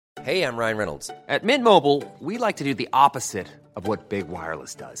Hey, I'm Ryan Reynolds. At Mint Mobile, we like to do the opposite of what Big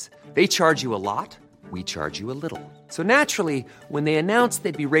Wireless does. They charge you a lot, we charge you a little. So naturally, when they announced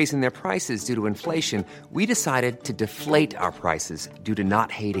they'd be raising their prices due to inflation, we decided to deflate our prices due to not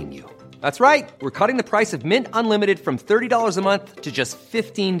hating you. That's right. We're cutting the price of Mint Unlimited from $30 a month to just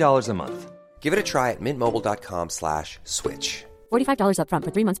 $15 a month. Give it a try at mintmobile.com/switch. $45 up front for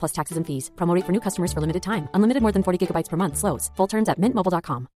 3 months plus taxes and fees. Promo rate for new customers for limited time. Unlimited more than 40 gigabytes per month. Slows full terms at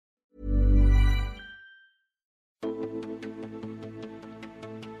mintmobile.com.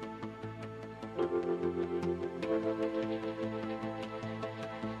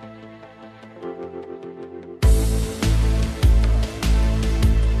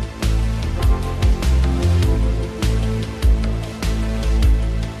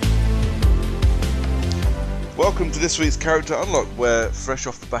 Welcome to this week's Character Unlock, where fresh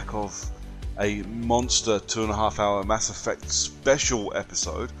off the back of a monster 2.5 hour Mass Effect special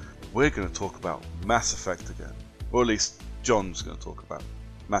episode, we're going to talk about Mass Effect again. Or at least John's going to talk about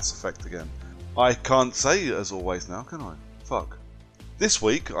Mass Effect again. I can't say as always now, can I? Fuck. This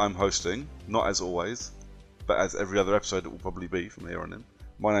week I'm hosting, not as always, but as every other episode it will probably be from here on in.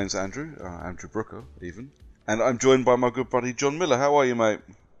 My name's Andrew, Andrew Brooker even, and I'm joined by my good buddy John Miller. How are you, mate?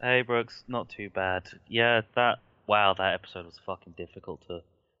 Hey Brooks, not too bad. Yeah, that episode was fucking difficult to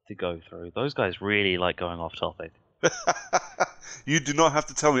go through. Those guys really like going off topic. You do not have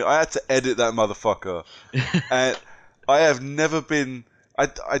to tell me. I had to edit that motherfucker. And I have never been...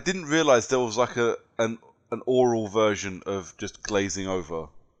 I didn't realise there was like an oral version of just glazing over.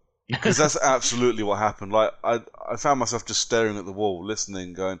 Because that's absolutely what happened. Like I found myself just staring at the wall,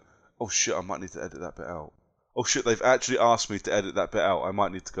 listening, going, oh shit, I might need to edit that bit out. Oh shit, they've actually asked me to edit that bit out. I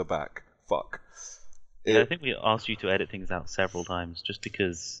might need to go back. Fuck. Yeah, I think we asked you to edit things out several times, just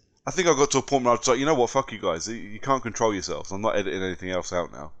because... I think I got to a point where I was like, you know what, fuck you guys. You can't control yourselves. I'm not editing anything else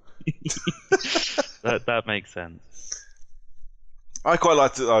out now. that makes sense. I quite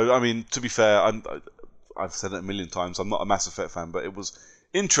liked it though. I mean, to be fair, I've said it a million times, I'm not a Mass Effect fan, but it was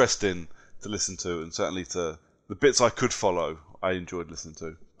interesting to listen to, and certainly to the bits I could follow, I enjoyed listening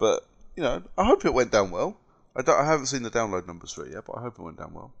to. But, you know, I hope it went down well. I haven't seen the download numbers for it yet, but I hope it went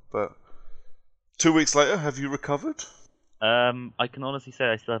down well. But 2 weeks later, have you recovered? I can honestly say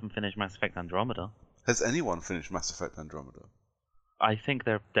I still haven't finished Mass Effect Andromeda. Has anyone finished Mass Effect Andromeda? I think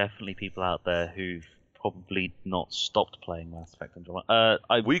there are definitely people out there who've probably not stopped playing Mass Effect Andromeda.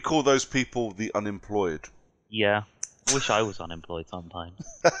 We call those people the unemployed. Yeah, I wish I was unemployed sometimes.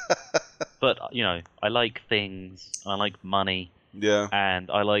 But, you know, I like things, I like money. Yeah.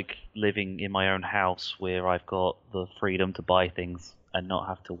 And I like living in my own house where I've got the freedom to buy things and not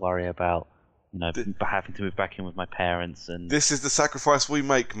have to worry about, you know, having to move back in with my parents. And this is the sacrifice we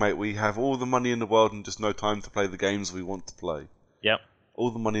make, mate. We have all the money in the world and just no time to play the games we want to play. Yep.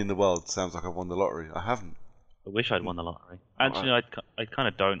 All the money in the world. Sounds like I've won the lottery. I haven't. I wish I'd won the lottery. Actually, I kind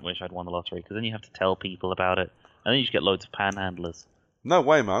of don't wish I'd won the lottery, because then you have to tell people about it, and then you just get loads of panhandlers. No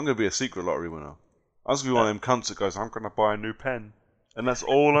way, man. I'm going to be a secret lottery winner. I was going to be one of them cunts that goes, I'm going to buy a new pen. And that's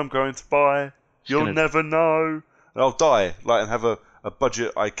all I'm going to buy. You'll never know. And I'll die, and have a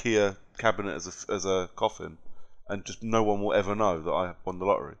budget IKEA cabinet as a coffin. And just no one will ever know that I won the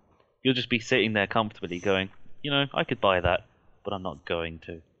lottery. You'll just be sitting there comfortably going, you know, I could buy that, but I'm not going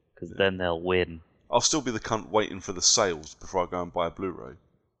to. Because then they'll win. I'll still be the cunt waiting for the sales before I go and buy a Blu-ray.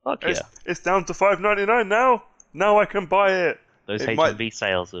 Fuck yeah. It's down to $5.99 now. Now I can buy it. Those HMV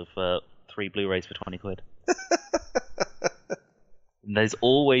sales of 3 Blu-rays for 20 quid. And there's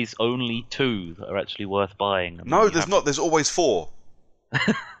always only 2 that are actually worth buying. No, there's not. There's always 4.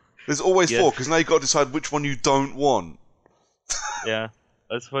 There's always 4, because now you've got to decide which one you don't want. Yeah,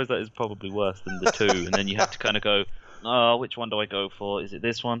 I suppose that is probably worse than the 2. And then you have to kind of go, oh, which one do I go for? Is it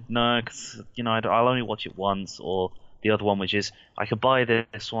this one? No, because, you know, I'll only watch it once. Or the other one, which is, I could buy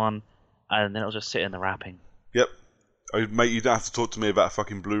this one, and then it'll just sit in the wrapping. Yep. Oh, mate, you don't have to talk to me about a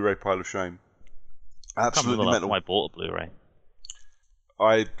fucking Blu-ray pile of shame. Absolutely mental. I bought a Blu-ray.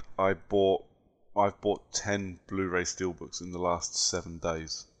 I've bought 10 Blu-ray steelbooks in the last 7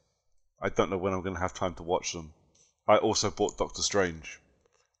 days. I don't know when I'm going to have time to watch them. I also bought Doctor Strange.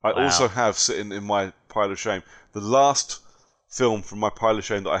 I also have sitting in my pile of shame the last film from my pile of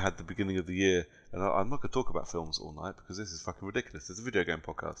shame that I had at the beginning of the year. And I'm not going to talk about films all night because this is fucking ridiculous. It's a video game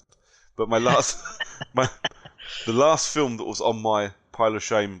podcast. But my last, the last film that was on my pile of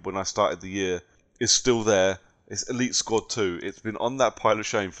shame when I started the year is still there. It's Elite Squad 2. It's been on that pile of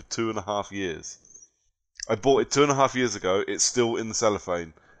shame for 2.5 years. I bought it 2.5 years ago. It's still in the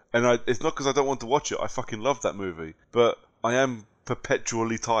cellophane. And it's not because I don't want to watch it. I fucking love that movie. But I am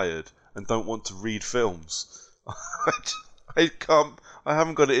perpetually tired and don't want to read films. I I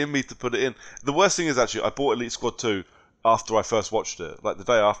haven't got it in me to put it in. The worst thing is, actually, I bought Elite Squad 2 after I first watched it. Like, the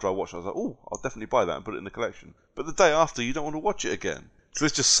day after I watched it, I was like, oh, I'll definitely buy that and put it in the collection. But the day after, you don't want to watch it again. So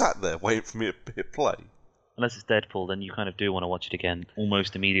it's just sat there waiting for me to hit play. Unless it's Deadpool, then you kind of do want to watch it again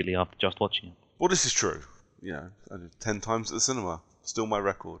almost immediately after just watching it. Well, this is true. You know, I did 10 times at the cinema. Still my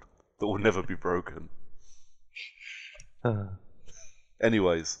record. That will never be broken.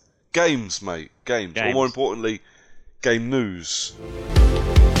 Anyways, games, mate. Games. Or more importantly, game news.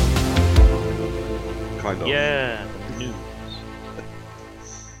 Kind of. Yeah, news.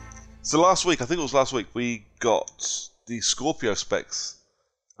 So last week, I think it was last week, we got the Scorpio specs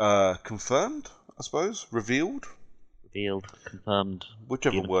confirmed, I suppose? Revealed? Revealed, confirmed.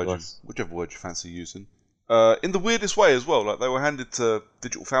 Whichever word you fancy using. In the weirdest way as well. Like, they were handed to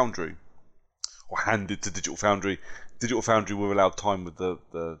Digital Foundry. Digital Foundry were allowed time with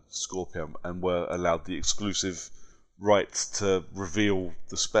the Scorpio and were allowed the exclusive rights to reveal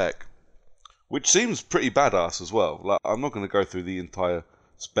the spec, which seems pretty badass as well. Like, I'm not going to go through the entire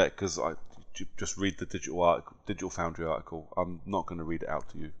spec because I just read the Digital Foundry article. I'm not going to read it out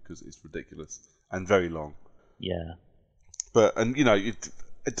to you because it's ridiculous and very long. Yeah. But you know, it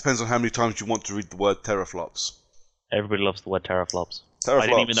depends on how many times you want to read the word teraflops. Everybody loves the word teraflops. I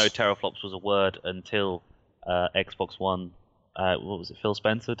didn't even know teraflops was a word until Xbox One. What was it? Phil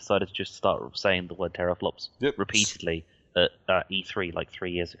Spencer decided to just start saying the word teraflops repeatedly at E3 like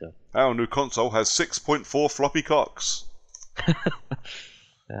 3 years ago. Our new console has 6.4 floppy cocks.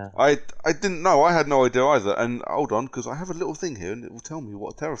 Yeah. I didn't know. I had no idea either. And hold on, because I have a little thing here, and it will tell me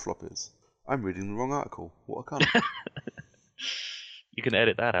what a teraflop is. I'm reading the wrong article. What a cunt. You can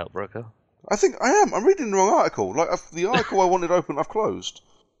edit that out, Broker. I think I am. I'm reading the wrong article. Like, the article I wanted open, I've closed.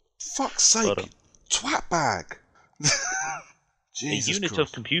 Fuck's sake. Twat bag. Jesus a unit Christ.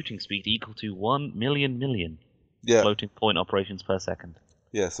 of computing speed equal to 1 million Yeah. floating point operations per second.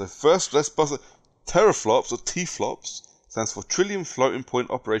 Yeah, so first, let's buzz it. Teraflops, or T-flops, stands for trillion floating point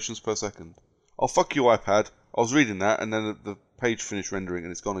operations per second. Oh, fuck you, iPad. I was reading that, and then the page finished rendering,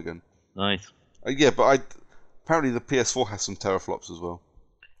 and it's gone again. Nice. Yeah, but apparently the PS4 has some teraflops as well.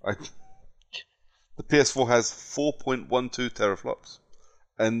 The PS4 has 4.12 teraflops,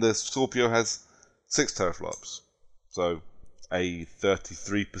 and the Scorpio has 6 teraflops. So, a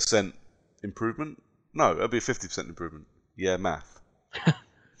 33% improvement? No, it'll be a 50% improvement. Yeah, math.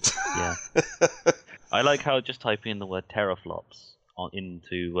 Yeah. I like how just typing in the word teraflops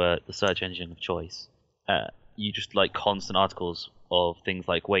into the search engine of choice, you just like constant articles of things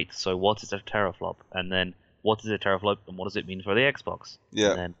like, wait, so what is a teraflop? And then, what is a teraflop and what does it mean for the Xbox?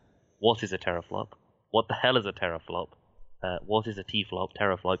 Yeah. And then, what is a teraflop? What the hell is a teraflop? What is a T-flop,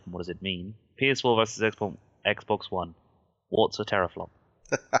 teraflop, and what does it mean? PS4 versus Xbox One. What's a teraflop?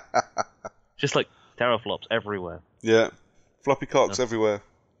 Just like teraflops everywhere. Yeah. Floppy cocks everywhere.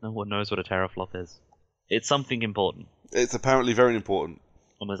 No one knows what a teraflop is. It's something important. It's apparently very important.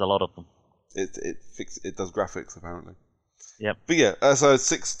 And there's a lot of them. It does graphics, apparently. Yep. But yeah, so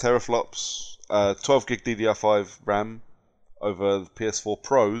 6 teraflops, 12 gig DDR5 RAM over the PS4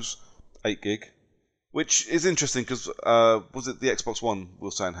 Pros, 8 gig. Which is interesting because, was it the Xbox One we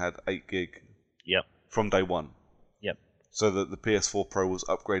were saying had 8 gig Yep. from day one? Yep. So that the PS4 Pro was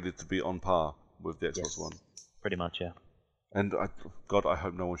upgraded to be on par with the Xbox Yes. One. Pretty much, yeah. And God, I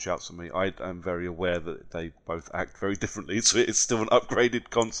hope no one shouts at me. I am very aware that they both act very differently, so it's still an upgraded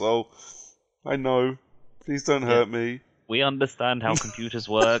console. I know. Please don't hurt me. We understand how computers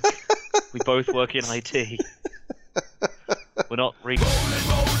work. We both work in IT. We're not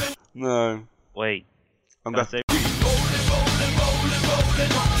No. Wait. I'm Can I going say...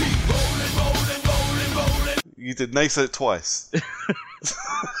 You did. Nay said it twice.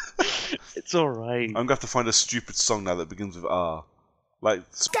 It's alright. I'm going to have to find a stupid song now that begins with R. Like,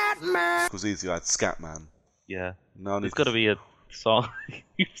 Scatman! It was easy, I had Scatman. Yeah. No, There's got to be a song.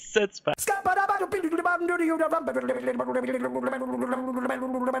 You said spat.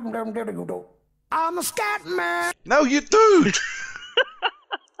 I'm a scat man. No, you dude!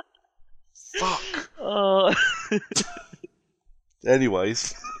 Fuck.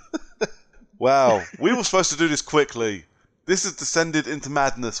 Anyways. Wow. We were supposed to do this quickly. This has descended into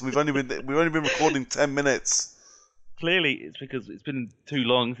madness. We've only been recording 10 minutes. Clearly, it's because it's been too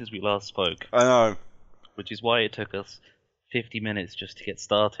long since we last spoke. I know. Which is why it took us 50 minutes just to get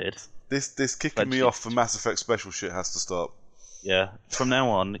started. This kicking me off for Mass Effect special shit has to stop. Yeah. From now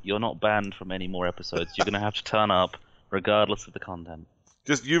on, you're not banned from any more episodes. You're going to have to turn up regardless of the content.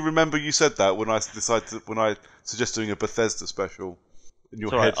 Just you remember you said that when I suggest doing a Bethesda special, and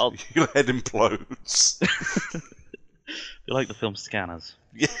your head implodes. You like the film Scanners?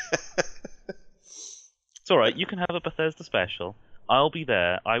 Yeah. It's alright, you can have a Bethesda special. I'll be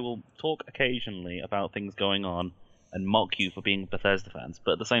there. I will talk occasionally about things going on and mock you for being Bethesda fans,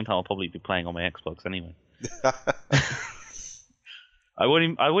 but at the same time, I'll probably be playing on my Xbox anyway. I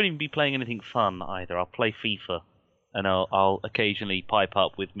wouldn't even be playing anything fun either. I'll play FIFA, and I'll occasionally pipe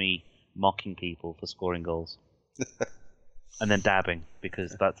up with me mocking people for scoring goals, and then dabbing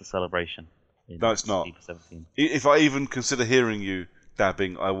because that's a celebration. No, it's not. FIFA 17. If I even consider hearing you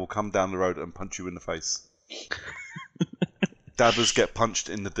dabbing, I will come down the road and punch you in the face. Dabbers get punched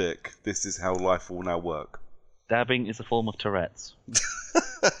in the dick. This is how life will now work. Dabbing is a form of Tourette's.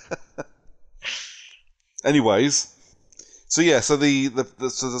 Anyways, so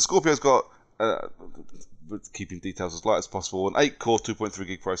the Scorpio's got, keeping details as light as possible, an 8-core 2.3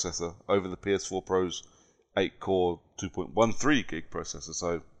 gig processor over the PS4 Pro's 8-core 2.13 gig processor.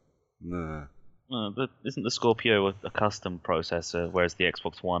 So, nah. Isn't the Scorpio a custom processor, whereas the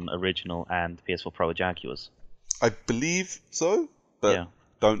Xbox One original and PS4 Pro are Jaguars? I believe so, but Yeah.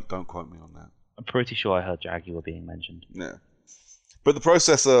 don't quote me on that. I'm pretty sure I heard Jaguar being mentioned. Yeah, but the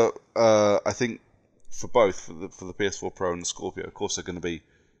processor, I think, for both for the PS4 Pro and the Scorpio, of course, they're going to be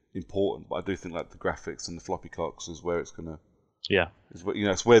important. But I do think like the graphics and the floppy cocks is where it's going to. Yeah.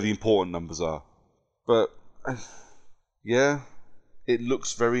 It's where the important numbers are. But yeah, it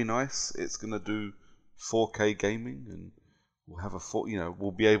looks very nice. It's going to do 4K gaming, and we'll have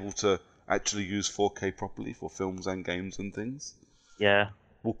we'll be able to actually use 4K properly for films and games and things. Yeah.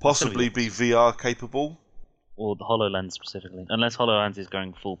 Will possibly be VR capable. Or the HoloLens specifically. Unless HoloLens is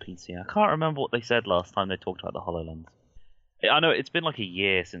going full PC. I can't remember what they said last time they talked about the HoloLens. I know it's been like a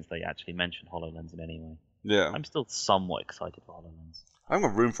year since they actually mentioned HoloLens in any way. Yeah. I'm still somewhat excited for HoloLens. I haven't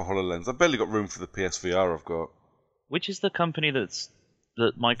got room for HoloLens. I've barely got room for the PSVR I've got. Which is the company that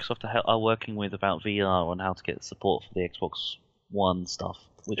Microsoft are working with about VR on how to get support for the Xbox One stuff?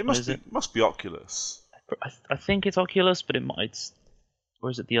 Which It one must is be, it? must be Oculus. I think it's Oculus, but it's... Or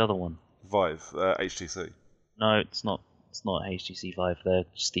is it the other one? Vive, HTC. No, it's not. It's not HTC Vive. They're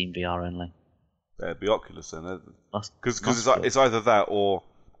Steam VR only. It'd be Oculus then. Must Because be. it's either that or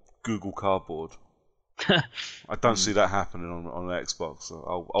Google Cardboard. I don't see that happening on the Xbox.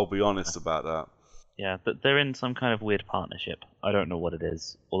 So I'll be honest about that. Yeah, but they're in some kind of weird partnership. I don't know what it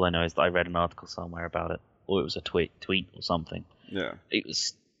is. All I know is that I read an article somewhere about it, or it was a tweet or something. Yeah. It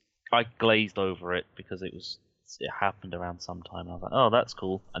was. I glazed over it because it happened around some time. And I was like, oh, that's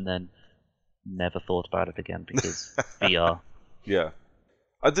cool, and then never thought about it again because VR. Yeah.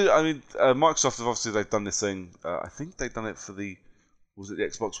 Microsoft they've done this thing. I think they've done it for was it the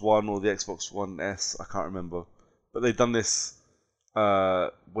Xbox One or the Xbox One S? I can't remember. But they've done this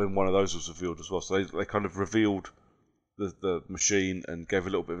when one of those was revealed as well. So they kind of revealed the machine and gave a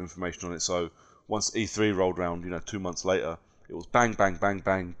little bit of information on it. So once E3 rolled around, 2 months later, it was bang, bang, bang,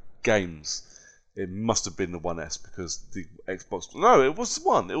 bang, games. It must have been the One S because the Xbox... No, it was the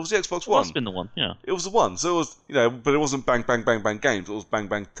One. It was the Xbox One. It must have been the one, yeah. It was the One. So it was, but it wasn't bang, bang, bang, bang games. It was bang,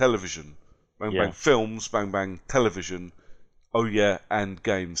 bang television. Bang, bang films, bang, bang television. Oh, yeah, and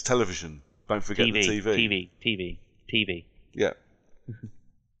games. Television. Don't forget the TV. TV. Yeah.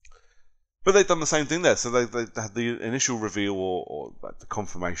 But they've done the same thing there. So they had the initial reveal or the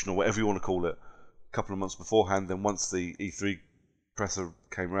confirmation or whatever you want to call it a couple of months beforehand. Then once the E3 presser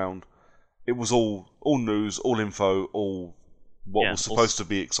came round, it was all news, all info, all what was supposed to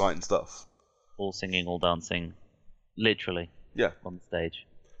be exciting stuff. All singing, all dancing, literally. Yeah. On stage.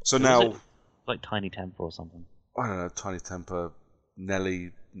 So now, like Tiny Temper or something. I don't know, Tiny Temper,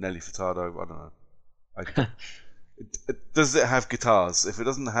 Nelly Furtado. I don't know. Does it have guitars? If it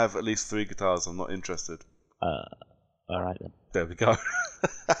doesn't have at least 3 guitars, I'm not interested. All right then. There we go.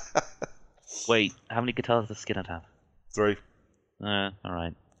 Wait, how many guitars does Skinner have? 3. All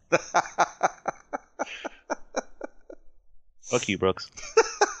right. Fuck you, Brooks.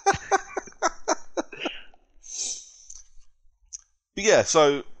 But yeah,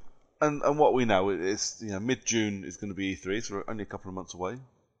 so and what we know is mid-June is going to be E3, so we're only a couple of months away.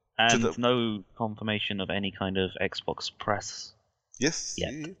 And no confirmation of any kind of Xbox press. Yes.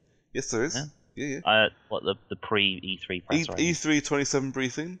 Yet. Yeah. Yes, there is. Yeah. Yeah. What the pre-E3 press? E3 27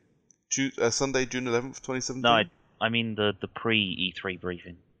 briefing, Sunday, June 11th, 2017. No, I mean the pre-E3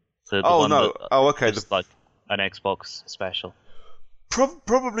 briefing. The oh one no! That, okay. Just like an Xbox special.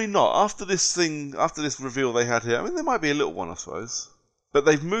 Probably not. After this reveal they had here, I mean, there might be a little one, I suppose. But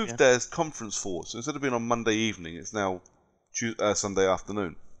they've moved their conference forward, so instead of being on Monday evening, it's now Sunday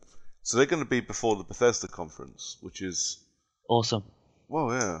afternoon. So they're going to be before the Bethesda conference, which is awesome.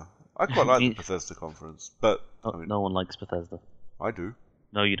 Well, yeah, I quite like the Bethesda conference, but no one likes Bethesda. I do.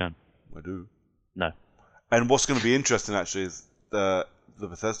 No, you don't. I do. No. And what's going to be interesting actually is the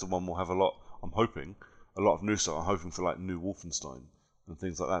Bethesda one will have a lot. I'm hoping a lot of new stuff. I'm hoping for like new Wolfenstein and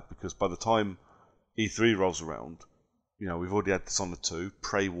things like that, because by the time E3 rolls around, you know, we've already had Dishonored 2.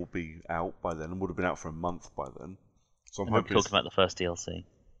 Prey will be out by then, and would have been out for a month by then. So I'm hoping. Talking about the first DLC.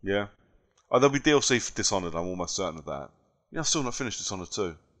 Yeah. Oh, there'll be DLC for Dishonored. I'm almost certain of that. Yeah, I've still not finished Dishonored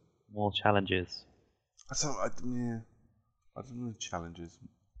 2. More challenges. I don't know challenges.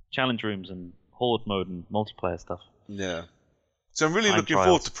 Challenge rooms and horde mode and multiplayer stuff. Yeah. So I'm really Time looking trials.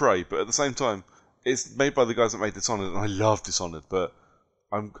 forward to Prey, but at the same time, it's made by the guys that made Dishonored, and I love Dishonored, but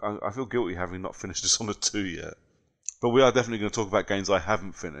I feel guilty having not finished Dishonored 2 yet. But we are definitely going to talk about games I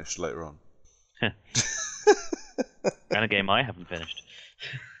haven't finished later on. And a game I haven't finished.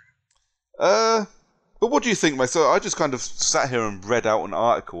 But what do you think, mate? So I just kind of sat here and read out an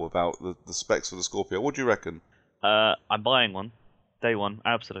article about the specs for the Scorpio. What do you reckon? I'm buying one. Day one,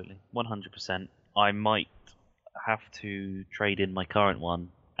 absolutely. 100%. I might have to trade in my current one,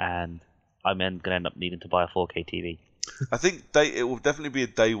 and I'm then going to end up needing to buy a 4K TV. I think it will definitely be a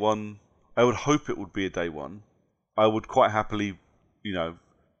day one. I would hope it would be a day one. I would quite happily, you know,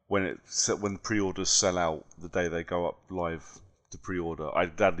 when pre-orders sell out the day they go up live to pre-order,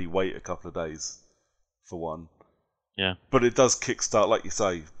 I'd gladly wait a couple of days for one. Yeah. But it does kickstart, like you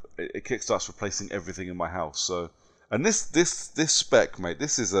say, it kickstarts replacing everything in my house. So, and this spec, mate,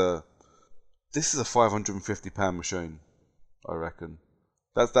 this is a £550 machine, I reckon.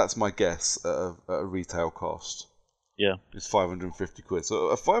 That's my guess at a retail cost. Yeah. It's 550 quid. So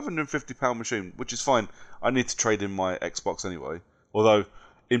a £550 machine, which is fine. I need to trade in my Xbox anyway. Although,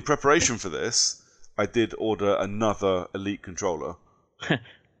 in preparation for this, I did order another Elite controller.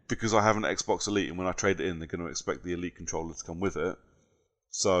 Because I have an Xbox Elite, and when I trade it in, they're going to expect the Elite controller to come with it.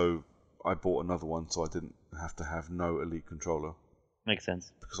 So I bought another one, so I didn't have to have no Elite controller. Makes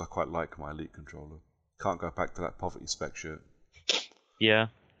sense. Because I quite like my Elite controller. Can't go back to that poverty spec shit. Yeah.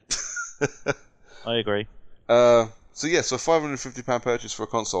 I agree. So £550 purchase for a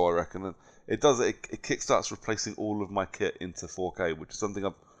console, I reckon. And it kickstarts replacing all of my kit into 4K, which is something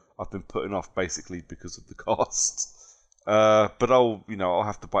I've been putting off basically because of the cost. But I'll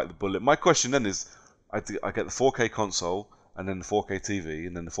have to bite the bullet. My question then is, I get the 4K console, and then the 4K TV,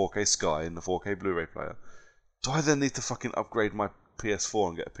 and then the 4K Sky, and the 4K Blu-ray player. Do I then need to fucking upgrade my PS4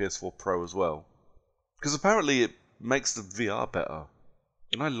 and get a PS4 Pro as well? Because apparently it makes the VR better,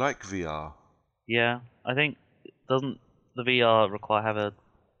 and I like VR. Yeah, I think doesn't the VR require I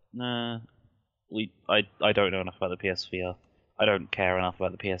don't know enough about the PSVR. I don't care enough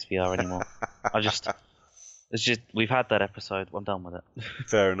about the PSVR anymore. It's just we've had that episode. I'm done with it.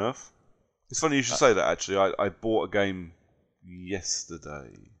 Fair enough. It's funny you should say that, actually. I bought a game yesterday.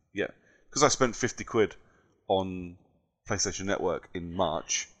 Yeah, because I spent 50 quid on PlayStation Network in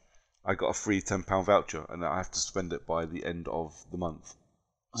March. I got a free £10 voucher, and I have to spend it by the end of the month.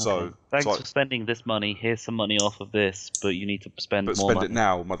 Okay. So thanks for spending this money. Here's some money off of this, but you need to spend more money. But spend it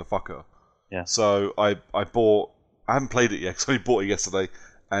now, motherfucker. Yeah. So I haven't played it yet, because I only bought it yesterday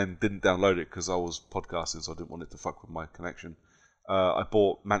and didn't download it because I was podcasting, so I didn't want it to fuck with my connection. I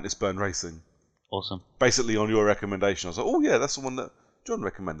bought Mantis Burn Racing. Awesome. Basically on your recommendation. I was like, oh yeah, that's the one that John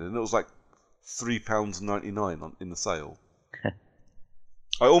recommended. And it was like £3.99 in the sale.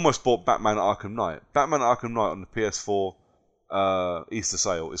 I almost bought Batman Arkham Knight. Batman Arkham Knight on the PS4 Easter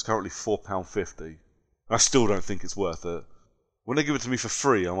sale is currently £4.50. I still don't think it's worth it. When they give it to me for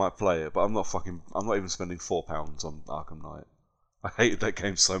free, I might play it, but I'm not even spending £4 on Arkham Knight. I hated that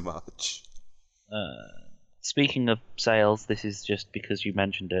game so much. Speaking of sales, this is just because you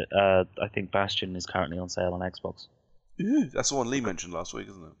mentioned it. I think Bastion is currently on sale on Xbox. Yeah, that's the one Lee mentioned last week,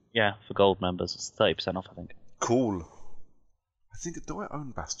 isn't it? Yeah, for gold members. It's 30% off, I think. Cool. Do I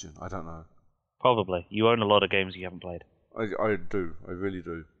own Bastion? I don't know. Probably. You own a lot of games you haven't played. I do. I really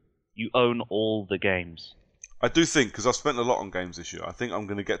do. You own all the games. I do think, because I've spent a lot on games this year, I think I'm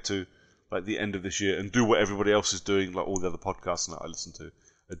going to get to like the end of this year and do what everybody else is doing, like all the other podcasts that I listen to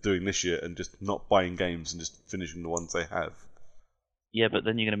are doing this year, and just not buying games and just finishing the ones they have. Yeah, but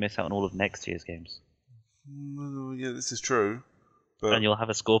then you're going to miss out on all of next year's games. Yeah, this is true. But And you'll have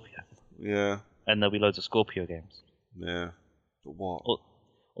a Scorpio. yeah, And there'll be loads of Scorpio games. yeah. But what?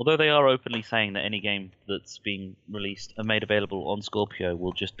 Although they are openly saying that any game that's being released and made available on Scorpio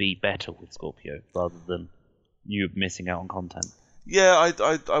will just be better with Scorpio, rather than you missing out on content. Yeah,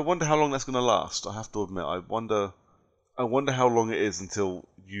 I wonder how long that's going to last. I have to admit, I wonder how long it is until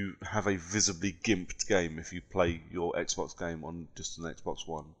you have a visibly gimped game if you play your Xbox game on just an Xbox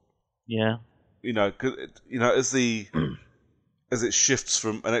One. Yeah. As it shifts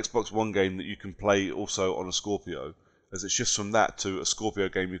from an Xbox One game that you can play also on a Scorpio, as it shifts from that to a Scorpio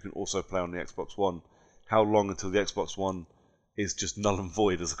game you can also play on the Xbox One, how long until the Xbox One is just null and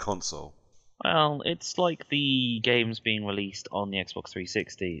void as a console? Well, it's like the games being released on the Xbox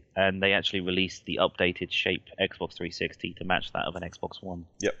 360, and they actually released the updated shape Xbox 360 to match that of an Xbox One.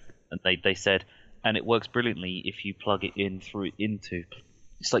 Yep. And they said, and it works brilliantly if you plug it into.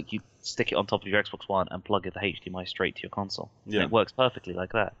 It's like you stick it on top of your Xbox One and plug the HDMI straight to your console. Yeah. And it works perfectly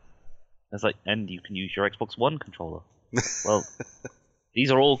like that. It's like, and you can use your Xbox One controller. Well,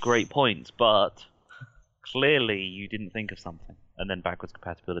 these are all great points, but clearly you didn't think of something, and then backwards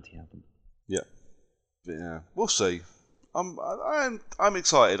compatibility happened. Yeah, we'll see. I'm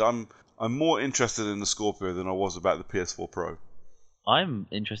excited. I'm more interested in the Scorpio than I was about the PS4 Pro. I'm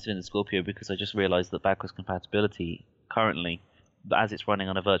interested in the Scorpio because I just realized that backwards compatibility currently, as it's running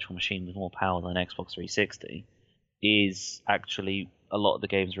on a virtual machine with more power than Xbox 360, is actually a lot of the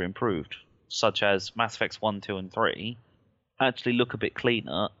games are improved, such as Mass Effects 1, 2, and 3 actually look a bit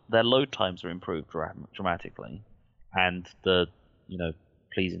cleaner. Their load times are improved dramatically, and the,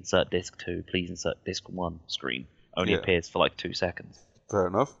 please insert disc 2, please insert disc 1 screen only appears for like 2 seconds. Fair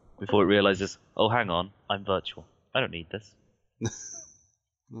enough. Before it realizes, oh, hang on, I'm virtual. I don't need this.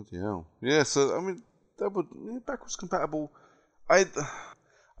 Bloody hell. Yeah, so, I mean, backwards compatible. I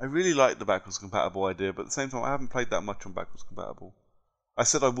really like the backwards compatible idea, but at the same time, I haven't played that much on backwards compatible. I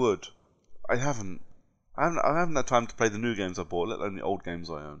said I would. I haven't. I haven't had time to play the new games I bought, let alone the old games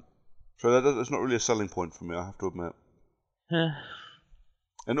I own. So that's not really a selling point for me, I have to admit.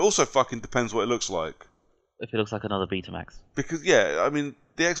 And it also fucking depends what it looks like. If it looks like another Betamax. Because, yeah, I mean,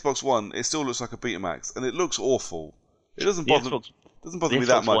 the Xbox One, it still looks like a Betamax, and it looks awful. It doesn't bother me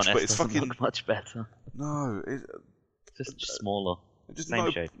that much, but it's fucking... look much better. No, It's just smaller. just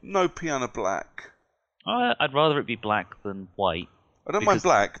Same shape. No piano black. I'd rather it be black than white. I don't mind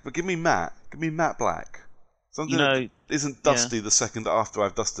black, but give me matte. Give me matte black. Something that isn't dusty the second after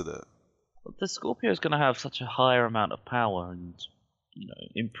I've dusted it. The Scorpio is going to have such a higher amount of power and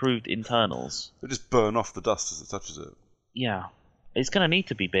improved internals. It'll just burn off the dust as it touches it. Yeah. It's going to need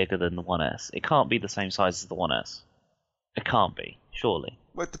to be bigger than the 1S. It can't be the same size as the 1S. It can't be, surely.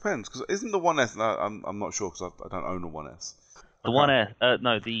 Well, it depends, because isn't the 1S... No, I'm not sure, because I don't own a 1S. The 1S...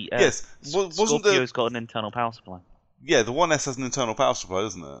 no, the... yes, wasn't Scorpio's got an internal power supply. Yeah, the 1S has an internal power supply,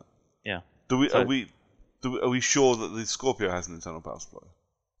 doesn't it? Yeah. Are we sure that the Scorpio has an internal power supply?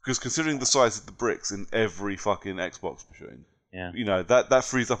 Because considering the size of the bricks in every fucking Xbox machine, that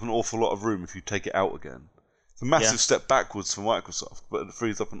frees up an awful lot of room if you take it out again. It's a massive step backwards for Microsoft, but it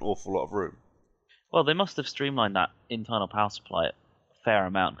frees up an awful lot of room. Well, they must have streamlined that internal power supply a fair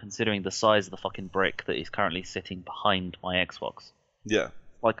amount, considering the size of the fucking brick that is currently sitting behind my Xbox. Yeah.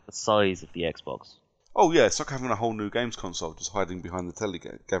 Like the size of the Xbox. Oh yeah, it's like having a whole new games console just hiding behind the telly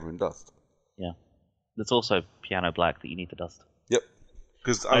gathering dust. Yeah. There's also piano black that you need to dust. Yep.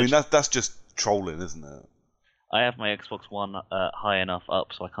 Because, I mean, that's just trolling, isn't it? I have my Xbox One high enough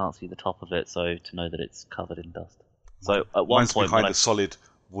up so I can't see the top of it, so to know that it's covered in dust. So at one Mine's point, behind a solid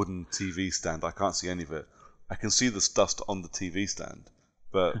wooden TV stand. I can't see any of it. I can see the dust on the TV stand,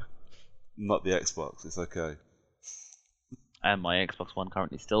 but not the Xbox. It's okay. And my Xbox One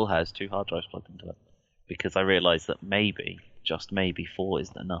currently still has 2 hard drives plugged into it, because I realised that maybe, just maybe, 4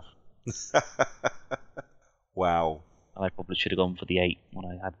 isn't enough. Wow. And I probably should have gone for the 8 when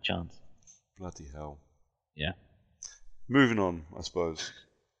I had a chance. Bloody hell. Yeah. Moving on, I suppose.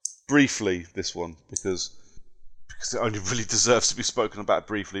 Briefly, this one, because it only really deserves to be spoken about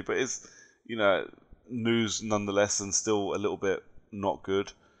briefly, but it's, news nonetheless and still a little bit not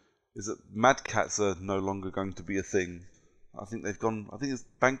good, is that Mad Cats are no longer going to be a thing. I think it's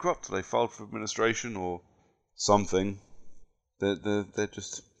bankrupt. They filed for administration or something. They're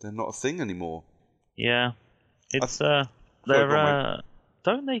not a thing anymore. Yeah. It's,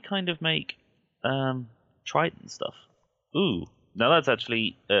 don't they kind of make, Triton stuff? Ooh. Now that's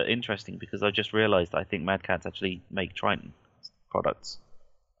actually interesting, because I just realised I think Mad Cats actually make Triton products,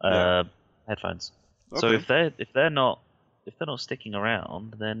 headphones. Okay. So if they're not sticking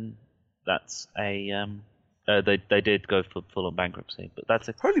around, then that's a they did go for full on bankruptcy, but that's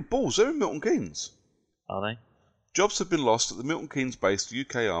a holy balls. They're in Milton Keynes. Are they? Jobs have been lost at the Milton Keynes-based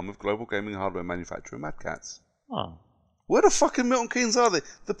UK arm of global gaming hardware manufacturer Mad Cats. Oh. Where the fuck in Milton Keynes are they?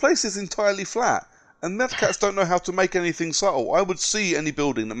 The place is entirely flat. And Mad Cats don't know how to make anything subtle. I would see any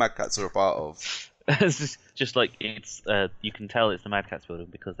building that Mad Cats are a part of. It's just like it's, you can tell it's the Mad Cats building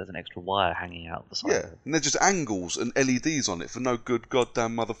because there's an extra wire hanging out the side. Yeah, and they're just angles and LEDs on it for no good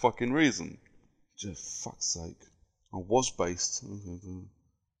goddamn motherfucking reason. Just fuck's sake. I was based.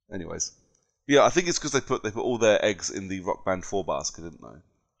 Anyways, yeah, I think it's because they put all their eggs in the Rock Band 4 basket, didn't they?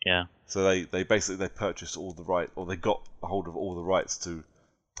 Yeah. So they basically purchased all the right, or they got a hold of all the rights to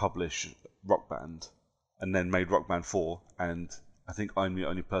publish Rock Band, and then made Rock Band 4, and I think I'm the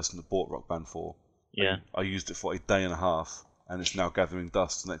only person that bought Rock Band 4. Yeah. I used it for a day and a half, and it's now gathering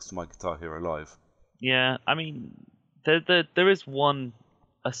dust next to my Guitar Hero Live. Yeah, I mean, there is one,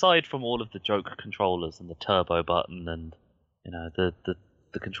 aside from all of the joke controllers and the turbo button and,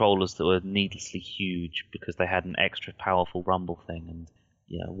 the controllers that were needlessly huge because they had an extra powerful rumble thing and,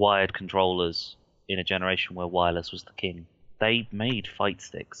 wired controllers in a generation where wireless was the king. They made fight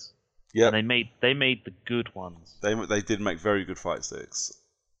sticks. Yeah. And they made the good ones. They did make very good fight sticks.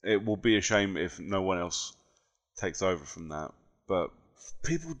 It will be a shame if no one else takes over from that. But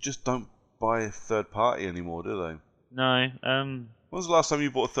people just don't buy a third party anymore, do they? No. When was the last time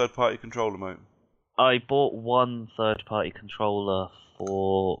you bought a third party controller, mate? I bought one third party controller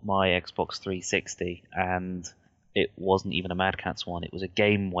for my Xbox 360, and it wasn't even a Mad Catz one. It was a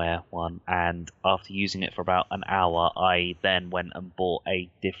GameWare one, and after using it for about an hour, I then went and bought a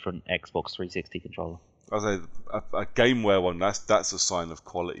different Xbox 360 controller. I was say a GameWare one. That's a sign of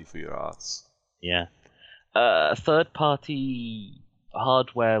quality for your ass. Yeah. Third party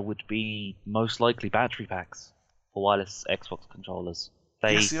hardware would be most likely battery packs for wireless Xbox controllers.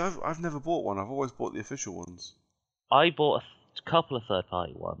 See, I've never bought one. I've always bought the official ones. I bought a couple of third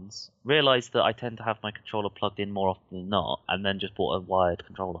party ones. Realised that I tend to have my controller plugged in more often than not, and then just bought a wired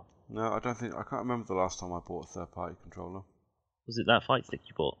controller. No, I can't remember the last time I bought a third party controller. Was it that fight stick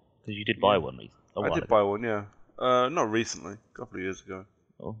you bought? Because you did buy one recently. I did buy one, yeah. Not recently, a couple of years ago.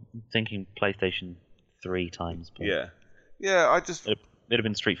 Oh, I'm thinking PlayStation 3 times. But Yeah, I just... It'd have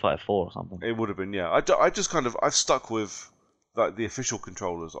been Street Fighter 4 or something. It would have been, yeah. I've stuck with like the official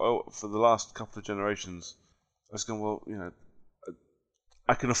controllers. For the last couple of generations, I was going, well,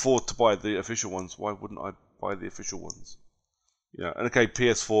 I can afford to buy the official ones. Why wouldn't I buy the official ones? Yeah, and okay,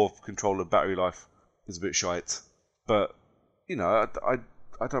 PS4 controller battery life is a bit shite, but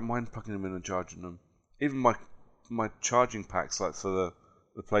I don't mind plugging them in and charging them. Even my charging packs, like for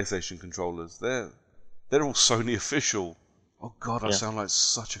the PlayStation controllers, they're all Sony official. Oh God, I sound like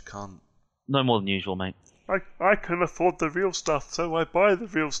such a cunt. No more than usual, mate. I can afford the real stuff, so I buy the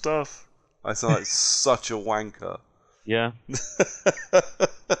real stuff. I sound like such a wanker. Yeah.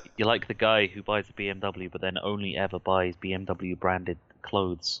 You're like the guy who buys a BMW but then only ever buys BMW branded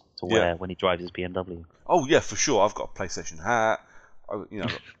clothes to wear when he drives his BMW. Oh yeah, for sure. I've got a PlayStation hat. I've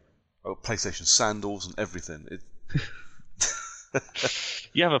got PlayStation sandals and everything.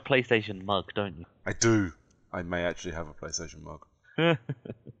 You have a PlayStation mug, don't you? I do. I may actually have a PlayStation mug.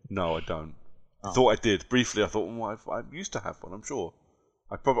 No, I don't. I thought I did. Briefly, I thought, well, I used to have one, I'm sure.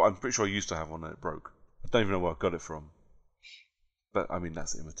 I'm pretty sure I used to have one and it broke. I don't even know where I got it from. But, I mean,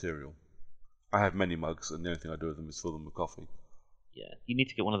 that's immaterial. I have many mugs, and the only thing I do with them is fill them with coffee. Yeah, you need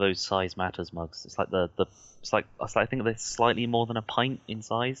to get one of those size matters mugs. It's like I think they're slightly more than a pint in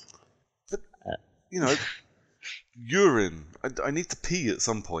size. But, urine. I need to pee at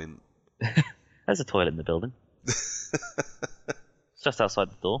some point. There's a toilet in the building. It's just outside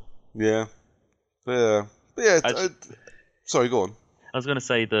the door. Yeah. Sorry, go on. I was going to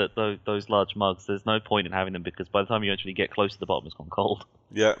say that those large mugs, there's no point in having them because by the time you actually get close to the bottom, it's gone cold.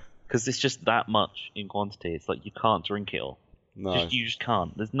 Yeah. Because it's just that much in quantity. It's like you can't drink it all. No. You just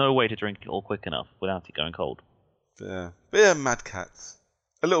can't. There's no way to drink it all quick enough without it going cold. Yeah. But yeah, Mad Catz.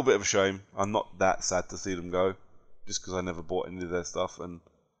 A little bit of a shame. I'm not that sad to see them go. Just because I never bought any of their stuff and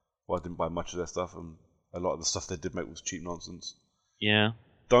I didn't buy much of their stuff and a lot of the stuff they did make was cheap nonsense. Yeah.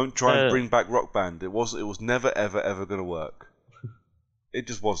 Don't try and bring back Rock Band. It was never ever ever going to work. It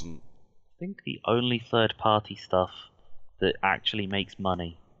just wasn't. I think the only third-party stuff that actually makes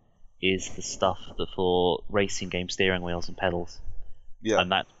money is the stuff for racing game steering wheels and pedals. Yeah. And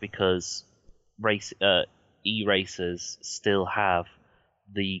that's because e-racers still have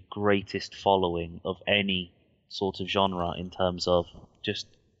the greatest following of any sort of genre in terms of just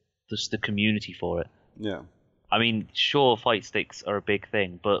the community for it. Yeah. I mean, sure, fight sticks are a big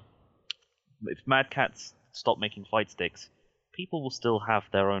thing, but if Mad Catz stop making fight sticks, people will still have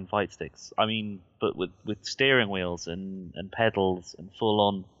their own fight sticks. I mean, but with steering wheels and pedals and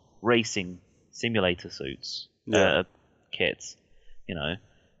full-on racing simulator suits, kits,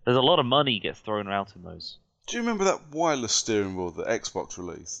 there's a lot of money gets thrown out in those. Do you remember that wireless steering wheel that Xbox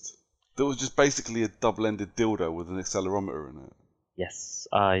released? That was just basically a double-ended dildo with an accelerometer in it. Yes,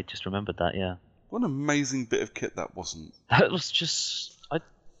 I just remembered that, yeah. What an amazing bit of kit that wasn't. That was just...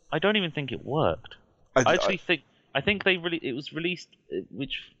 I don't even think it worked. I think it was released,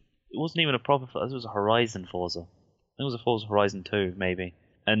 which it wasn't even a proper... It was a Horizon Forza. I think it was a Forza Horizon 2, maybe.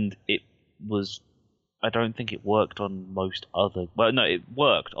 And it was... I don't think it worked on most other... Well, no, it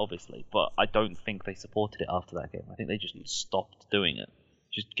worked, obviously, but I don't think they supported it after that game. I think they just stopped doing it.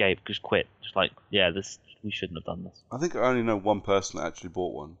 Just quit. Just like, yeah, this we shouldn't have done this. I think I only know one person that actually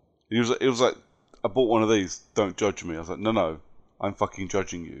bought one. It was like, I bought one of these. Don't judge me. I was like, no, I'm fucking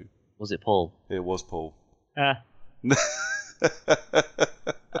judging you. Was it Paul? It was Paul.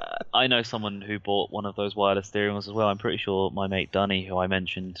 I know someone who bought one of those wireless steering wheels as well. I'm pretty sure my mate Dunny, who I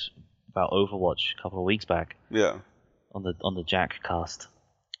mentioned about Overwatch a couple of weeks back, Yeah. on the Jack cast.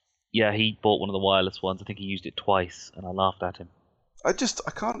 Yeah, he bought one of the wireless ones. I think he used it twice, and I laughed at him. I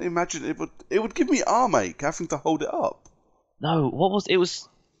can't imagine it would give me arm ache having to hold it up. No, it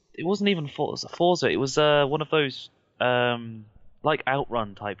wasn't even Forza. It was one of those like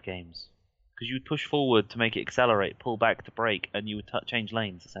Outrun type games, because you would push forward to make it accelerate, pull back to brake, and you would change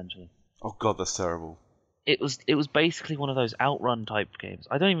lanes essentially. Oh god, that's terrible. It was basically one of those Outrun type games.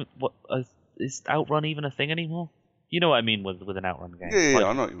 I don't even is Outrun even a thing anymore? You know what I mean with an Outrun game. Yeah, like,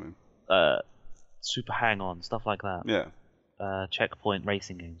 I know what you mean. Super Hang On, stuff like that. Yeah. Checkpoint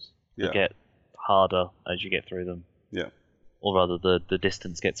racing games. Yeah. They get harder as you get through them. Yeah. Or rather, the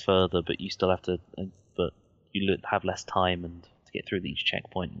distance gets further, but you still have to, but you have less time and to get through each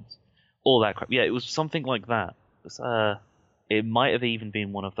checkpoint. All that crap. Yeah, it was something like that. It might have even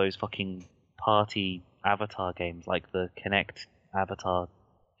been one of those fucking party Avatar games, like the Kinect Avatar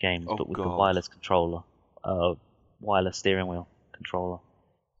games, but with the wireless controller, wireless steering wheel controller.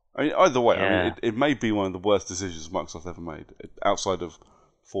 I mean, either way, Yeah. I mean, it may be one of the worst decisions Microsoft ever made, outside of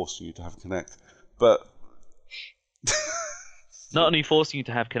forcing you to have Kinect. But not only forcing you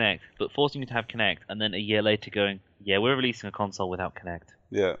to have Kinect, but forcing you to have Kinect, and then a year later going, yeah, we're releasing a console without Kinect.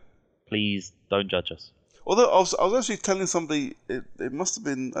 yeah. Please don't judge us. Although I was actually telling somebody, it must have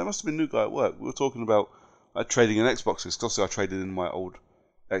been a new guy at work. We were talking about trading in Xboxes. Because obviously I traded in my old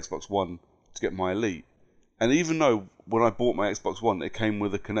Xbox One to get my Elite. And even though when I bought my Xbox One, it came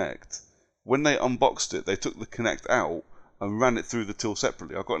with a Kinect, when they unboxed it, they took the Kinect out and ran it through the till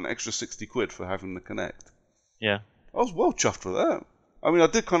separately. I got an extra 60 quid for having the Kinect. Yeah. I was well chuffed with that. I mean, I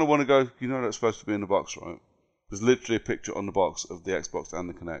did kind of want to go, that's supposed to be in the box, right? There's literally a picture on the box of the Xbox and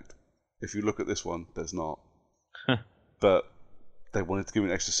the Kinect. If you look at this one, there's not. But they wanted to give me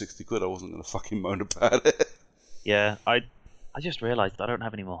an extra 60 quid. I wasn't going to fucking moan about it. Yeah, I just realised I don't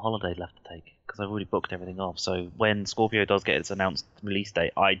have any more holidays left to take, because I've already booked everything off. So when Scorpio does get its announced release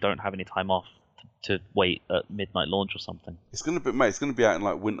date, I don't have any time off to wait at midnight launch or something. It's going to be out in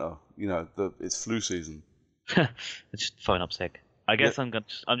like winter. It's flu season. Just phone up sick. I guess I'm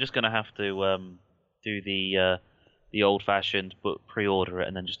just gonna have to do the old-fashioned but pre-order it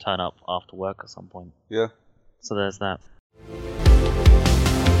and then just turn up after work at some point. Yeah. So there's that.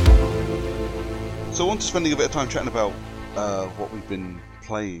 So I want to spending a bit of time chatting about what we've been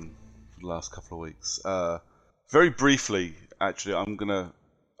playing for the last couple of weeks. Very briefly, actually, I'm gonna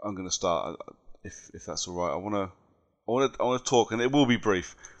start if that's all right. I want to talk, and it will be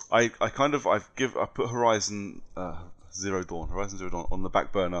brief. I put Horizon Zero Dawn on the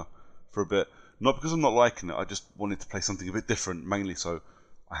back burner for a bit. Not because I'm not liking it, I just wanted to play something a bit different, mainly so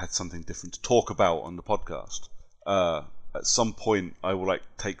I had something different to talk about on the podcast. At some point, I will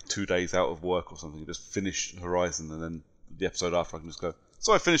take 2 days out of work or something, just finish Horizon, and then the episode after I can just go,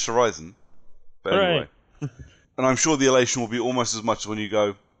 so I finished Horizon. But anyway. And I'm sure the elation will be almost as much as when you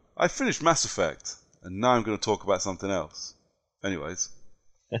go, I finished Mass Effect, and now I'm going to talk about something else. Anyways.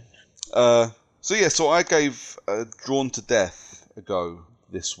 So I gave Drawn to Death a go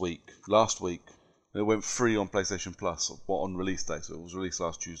last week. It went free on PlayStation Plus on release day, so it was released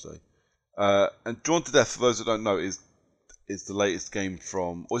last Tuesday. And Drawn to Death, for those that don't know, is the latest game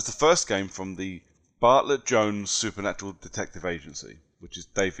it's the first game from the Bartlett Jones Supernatural Detective Agency, which is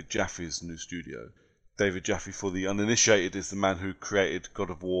David Jaffe's new studio. David Jaffe, for the uninitiated, is the man who created God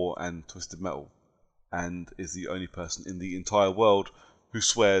of War and Twisted Metal, and is the only person in the entire world who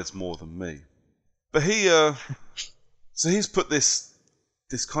swears more than me. But he's put this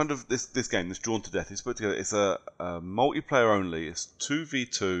game, this Drawn to Death, he's put together. It's a multiplayer only. It's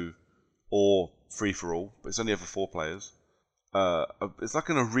 2v2 or free for all, but it's only ever 4 players. It's like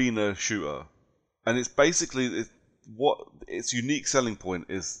an arena shooter, and it's basically what its unique selling point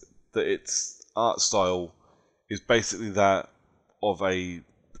is that its art style is basically that of a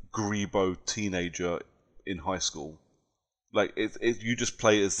Grebo teenager in high school. Like you just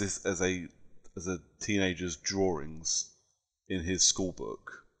play as a teenager's drawings in his school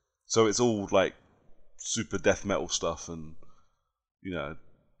book. So it's all like super death metal stuff and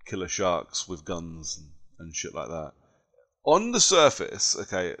killer sharks with guns and shit like that. On the surface,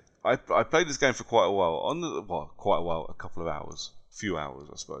 okay, I played this game for quite a while. A couple of hours, few hours,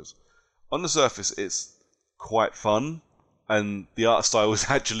 I suppose. On the surface, it's quite fun, and the art style is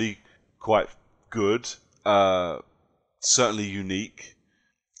actually quite good. Certainly unique.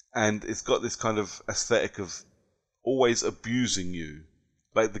 and it's got this kind of aesthetic of always abusing you.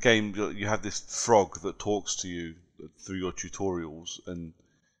 Like the game, you have this frog that talks to you through your tutorials and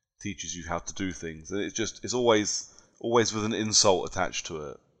teaches you how to do things, and it's always with an insult attached to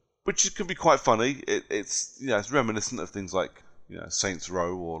it, which can be quite funny. It's it's reminiscent of things like Saints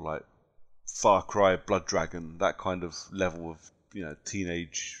Row or like Far Cry, Blood Dragon, that kind of level of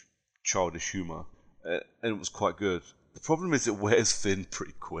teenage childish humour, and it was quite good. The problem is it wears thin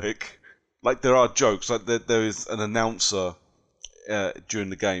pretty quick. Like there are jokes, like there is an announcer during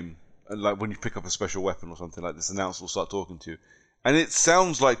the game, and like when you pick up a special weapon or something, like this announcer will start talking to you, and it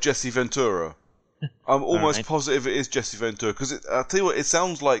sounds like Jesse Ventura. I'm almost positive it is Jesse Ventura, because I'll tell you what, it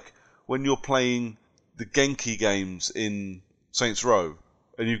sounds like when you're playing the Genki games in Saints Row,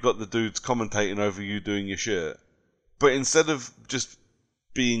 and you've got the dudes commentating over you doing your shit, but instead of just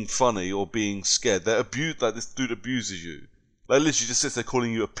being funny or being scared, like this dude abuses you. Like literally just sits there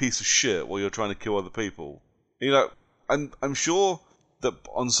calling you a piece of shit while you're trying to kill other people. And I'm sure that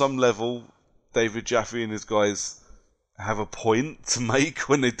on some level, David Jaffe and his guys have a point to make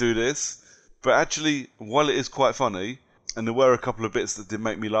when they do this. But actually, while it is quite funny, and there were a couple of bits that did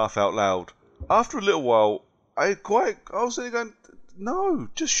make me laugh out loud, after a little while, I was sitting going, no,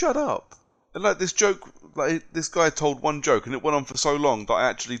 just shut up. And like this joke, like this guy told one joke, and it went on for so long that I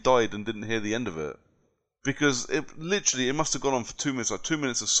actually died and didn't hear the end of it. Because it must have gone on for 2 minutes, like 2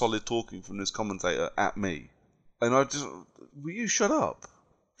 minutes of solid talking from this commentator at me. And will you shut up?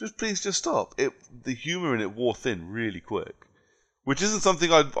 Please stop. The humour in it wore thin really quick. Which isn't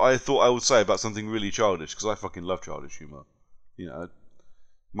something I thought I would say about something really childish, because I fucking love childish humour.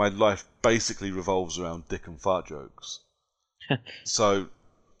 My life basically revolves around dick and fart jokes. So,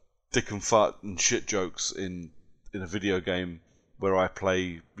 dick and fart and shit jokes in a video game where I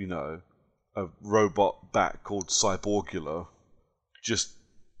play, a robot bat called Cyborgula,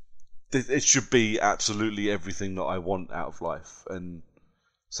 it should be absolutely everything that I want out of life. And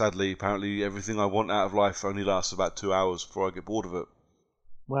sadly, apparently, everything I want out of life only lasts about 2 hours before I get bored of it.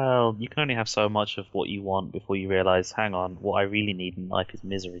 Well, you can only have so much of what you want before you realise, hang on, what I really need in life is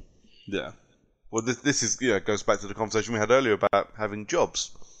misery. Yeah. Well, this is goes back to the conversation we had earlier about having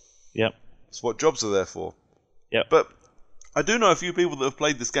jobs. Yep. It's what jobs are there for. Yep. But I do know a few people that have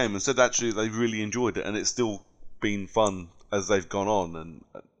played this game and said actually they really enjoyed it, and it's still been fun as they've gone on, and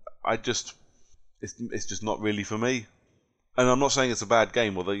it's just not really for me. And I'm not saying it's a bad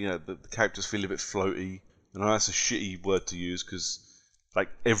game, although the characters feel a bit floaty, and I know that's a shitty word to use because like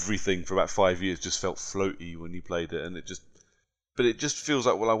everything for about 5 years just felt floaty when you played it, and it just feels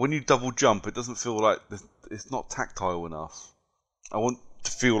like when you double jump, it doesn't feel like it's not tactile enough. I want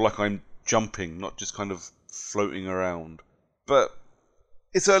to feel like I'm jumping, not just kind of floating around. But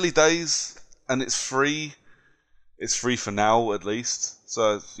it's early days, and it's free. It's free for now, at least.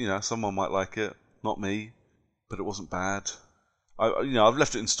 So, someone might like it. Not me. But it wasn't bad. I've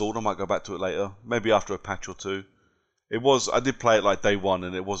left it installed. I might go back to it later. Maybe after a patch or two. I did play it like day one,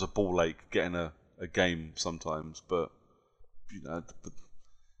 and it was a ball ache getting a game sometimes. But,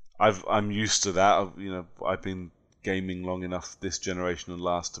 I'm used to that. I've been gaming long enough this generation and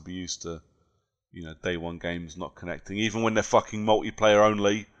last to be used to day one games not connecting, even when they're fucking multiplayer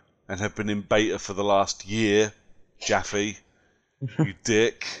only and have been in beta for the last year. Jaffe, you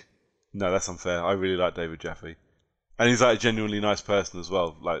dick. No, that's unfair. I really like David Jaffe, and he's like a genuinely nice person as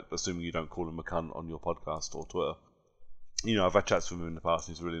well. Like, assuming you don't call him a cunt on your podcast or Twitter. I've had chats with him in the past,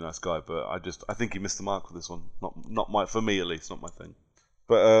 and he's a really nice guy. But I think he missed the mark with this one. For me at least, not my thing.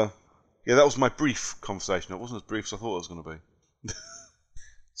 But yeah, that was my brief conversation. It wasn't as brief as I thought it was going to be.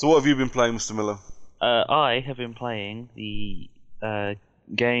 So what have you been playing, Mr. Miller? I have been playing the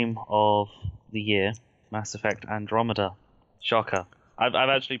game of the year, Mass Effect Andromeda. Shocker. I've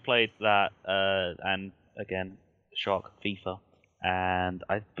actually played that, and again, shock, FIFA. And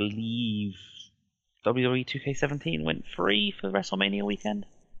I believe WWE 2K17 went free for WrestleMania weekend.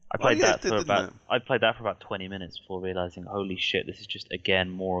 I played that for about 20 minutes before realizing, holy shit, this is just again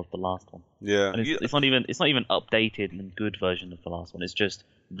more of the last one. Yeah, and it's not even updated and good version of the last one. It's just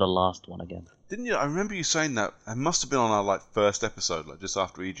the last one again. Didn't you? I remember you saying that. It must have been on our first episode, just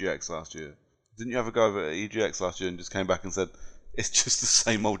after EGX last year. Didn't you ever go over at EGX last year and just came back and said it's just the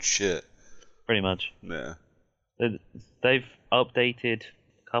same old shit? Pretty much. Yeah. They've updated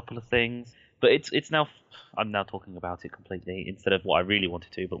a couple of things, but it's now. I'm now talking about it completely instead of what I really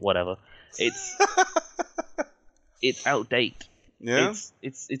wanted to, but whatever. It's it's outdated. Yeah.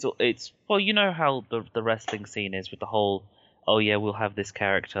 It's well, you know how the wrestling scene is with the whole, oh yeah, we'll have this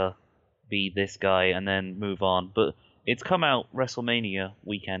character be this guy and then move on. But it's come out WrestleMania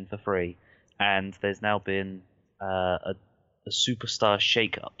weekend for free, and there's now been a superstar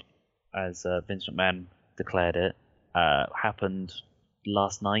shake-up, as Vince McMahon declared it, happened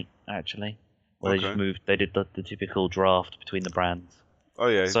last night, actually. Where they just moved, they did the typical draft between the brands. Oh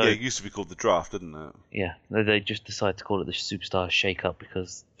yeah, So, it used to be called the draft, didn't it? Yeah, they just decided to call it the Superstar Shake-Up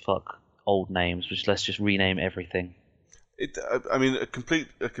because fuck old names, let's just rename everything. I mean, a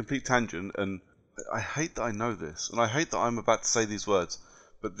complete tangent, and I hate that I know this, and I hate that I'm about to say these words,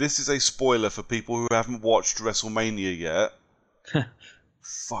 but this is a spoiler for people who haven't watched WrestleMania yet.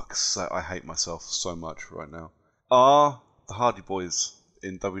 Fuck's sake, I hate myself so much right now. Are the Hardy Boys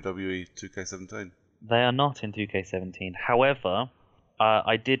in WWE 2K17? They are not in 2K17. However,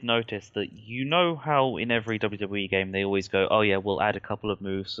 I did notice that you know how in every WWE game they always go, oh yeah, we'll add a couple of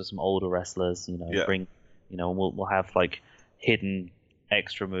moves for some older wrestlers, bring, we'll have like hidden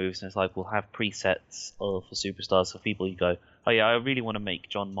extra moves, and it's like we'll have presets for superstars for people. You go, oh yeah, I really want to make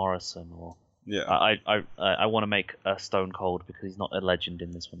John Morrison, or yeah, I want to make a Stone Cold because he's not a legend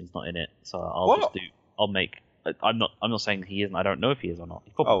in this one. He's not in it, so I'll make. I'm not saying he isn't. I don't know if he is or not.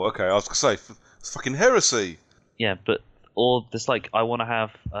 Oh, okay. I was gonna say it's fucking heresy. Yeah, but or just like I want to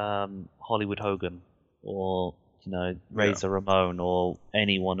have Hollywood Hogan, or Razor Ramon, or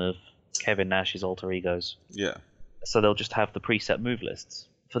any one of Kevin Nash's alter egos. Yeah. So they'll just have the preset move lists.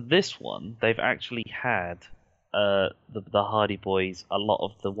 For this one, they've actually had the Hardy Boys, a lot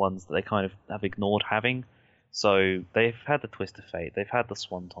of the ones that they kind of have ignored having. So they've had the Twist of Fate, they've had the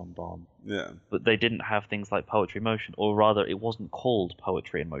Swanton Bomb. Yeah. But they didn't have things like Poetry in Motion, or rather, it wasn't called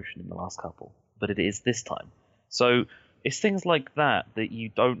Poetry in Motion in the last couple, but it is this time. So it's things like that you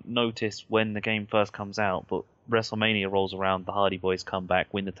don't notice when the game first comes out, but WrestleMania rolls around, the Hardy Boys come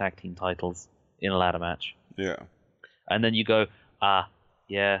back, win the tag team titles in a ladder match. Yeah. And then you go,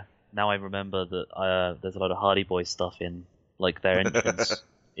 yeah, now I remember that there's a lot of Hardy Boys stuff in, like their entrance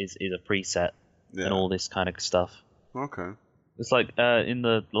is a preset, and all this kind of stuff. Okay. It's like in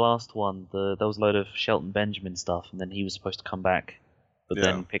the last one, there was a load of Shelton Benjamin stuff, and then he was supposed to come back, but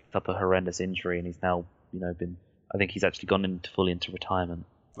then picked up a horrendous injury, and he's now, I think he's actually gone fully into retirement.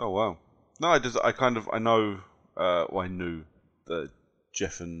 Oh wow! No, I knew that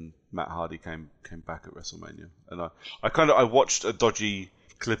Jeff and Matt Hardy came back at WrestleMania, and I watched a dodgy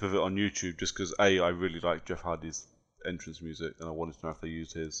clip of it on YouTube just because I really liked Jeff Hardy's entrance music, and I wanted to know if they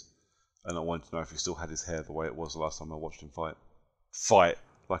used his, and I wanted to know if he still had his hair the way it was the last time I watched him fight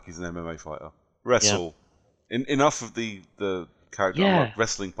like he's an MMA fighter, wrestle. Yeah. Enough of the character like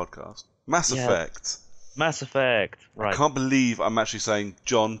wrestling podcast. Mass Effect. Mass Effect. Right. I can't believe I'm actually saying,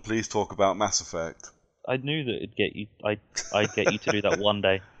 John, please talk about Mass Effect. I knew that it'd get you. I'd get you to do that one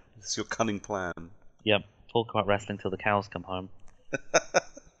day. It's your cunning plan. Yep. Talk about wrestling till the cows come home.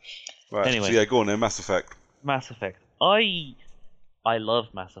 Right. Anyway, so go on then. Mass Effect. Mass Effect. I love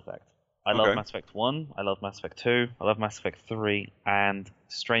Mass Effect. I love Mass Effect 1. I love Mass Effect 2. I love Mass Effect 3. And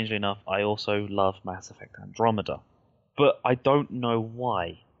strangely enough, I also love Mass Effect Andromeda. But I don't know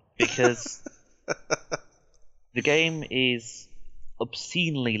why, because the game is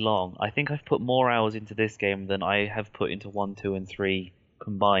obscenely long. I think I've put more hours into this game than I have put into 1, 2, and 3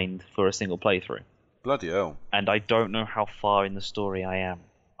 combined for a single playthrough. Bloody hell. And I don't know how far in the story I am.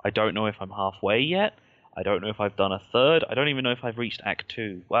 I don't know if I'm halfway yet. I don't know if I've done a third. I don't even know if I've reached Act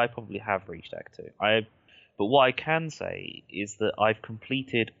 2. Well, I probably have reached Act 2. But what I can say is that I've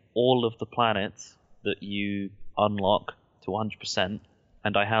completed all of the planets that you unlock to 100%,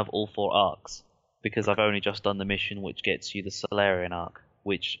 and I have all 4 arcs. Because I've only just done the mission which gets you the Solarian arc,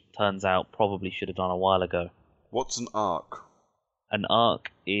 which turns out probably should have done a while ago. What's an arc? An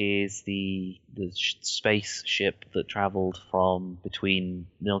arc is the spaceship that travelled from between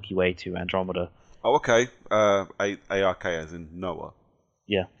Milky Way to Andromeda. Oh, okay. ARK as in Noah.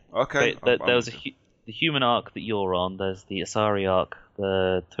 Yeah. Okay. There was the human arc that you're on. There's the Asari arc,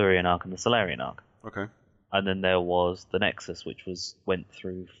 the Turian arc, and the Solarian arc. Okay. And then there was the Nexus, which went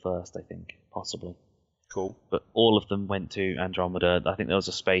through first, I think, possibly. Cool. But all of them went to Andromeda. I think there was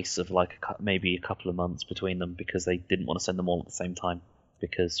a space of maybe a couple of months between them because they didn't want to send them all at the same time.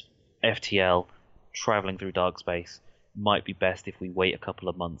 Because FTL, traveling through dark space, might be best if we wait a couple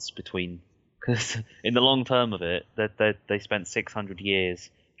of months between. Because in the long term of it, they spent 600 years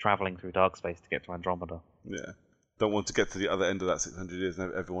traveling through dark space to get to Andromeda. Yeah. Don't want to get to the other end of that 600 years and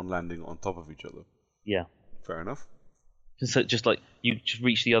have everyone landing on top of each other. Yeah. Fair enough. So just like you just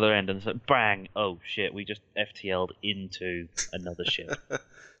reach the other end and it's like bang! Oh shit! We just FTL'd into another ship.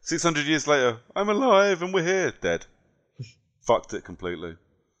 600 years later, I'm alive and we're here, dead. Fucked it completely.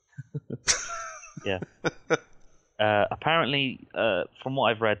 Yeah. Apparently, from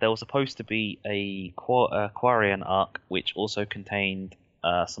what I've read, there was supposed to be a Quarian arc, which also contained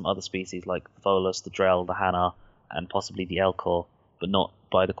some other species like the Volus, the Drell, the Hanar, and possibly the Elcor, but not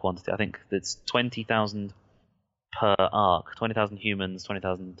by the quantity. I think it's 20,000 per arc, 20,000 humans,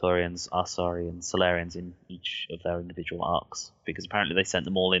 20,000 Turians, Asari, and Solarians in each of their individual arcs, because apparently they sent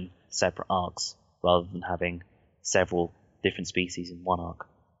them all in separate arcs rather than having several different species in one arc.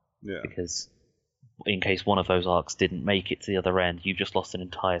 Yeah. Because in case one of those arcs didn't make it to the other end, you've just lost an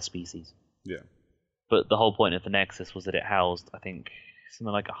entire species. Yeah. But the whole point of the Nexus was that it housed, I think,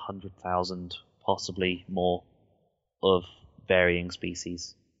 something like 100,000, possibly more, of varying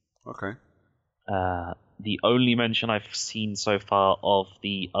species. Okay. The only mention I've seen so far of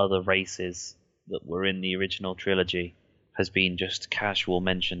the other races that were in the original trilogy has been just casual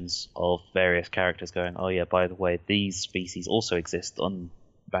mentions of various characters going, oh yeah, by the way, these species also exist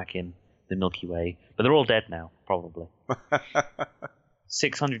back in the Milky Way, but they're all dead now, probably.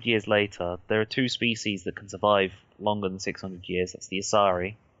 600 years later, there are two species that can survive longer than 600 years. That's the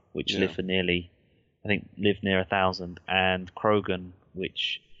Asari, which live for near 1,000, and Krogan,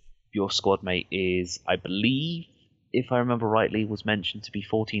 which your squad mate is, I believe, if I remember rightly, was mentioned to be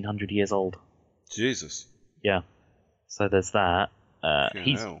 1,400 years old. Jesus. Yeah. So there's that.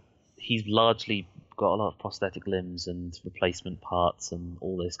 Hell. He's largely got a lot of prosthetic limbs and replacement parts and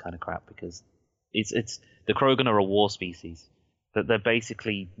all this kind of crap, because it's the Krogan are a war species. That they're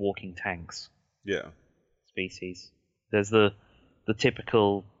basically walking tanks. Yeah. Species. There's the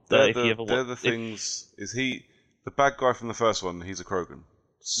typical. They're the things. Is he the bad guy from the first one? He's a Krogan.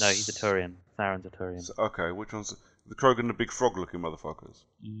 No, he's a Turian. Theron's a Turian. So, okay, which one's the Krogan? The big frog-looking motherfuckers.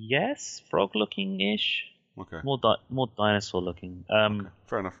 Yes, frog-looking-ish. Okay. More dinosaur-looking. Okay,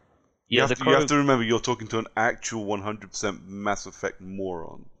 fair enough. Yeah, you have to remember you're talking to an actual 100% Mass Effect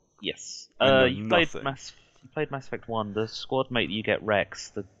moron. Yes. You played Mass Effect 1. The squad mate that you get,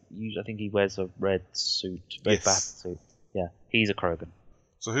 Rex. I think he wears a red suit, red bat suit. Yeah, he's a Krogan.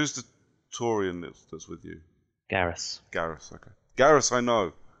 So who's the Turian that's with you? Garrus. Garrus. Okay. Garrus, I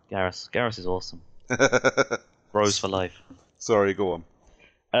know. Garrus is awesome. Bros for life. Sorry, go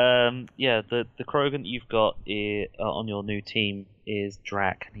on. Yeah, the Krogan that you've got on your new team is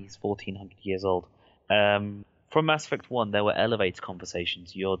Drac, and he's 1,400 years old. From Mass Effect 1, there were elevator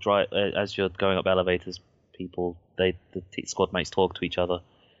conversations. As you're going up elevators, the squad mates talk to each other,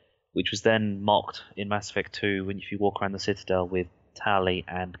 which was then mocked in Mass Effect 2 if you walk around the Citadel with Tali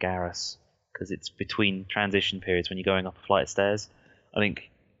and Garrus, because it's between transition periods when you're going up a flight of stairs. I think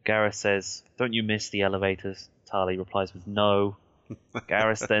Garrus says, "Don't you miss the elevators?" Tali replies with "No."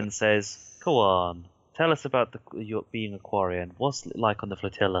 Garrus then says, "Go on, tell us about your being a Quarian. What's it like on the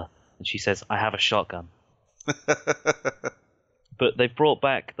flotilla?" And she says, "I have a shotgun." But they've brought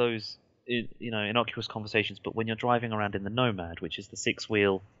back those, innocuous conversations. But when you're driving around in the Nomad, which is the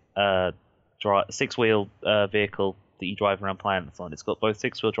six-wheel vehicle that you drive around planets on, it's got both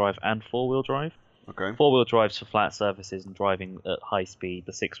six-wheel drive and four-wheel drive. Okay. Four-wheel drive's for flat surfaces and driving at high speed.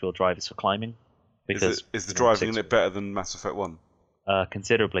 The six-wheel drive is for climbing. Because is the driving in it better than Mass Effect 1?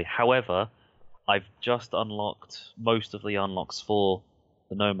 Considerably. However, I've just unlocked most of the unlocks for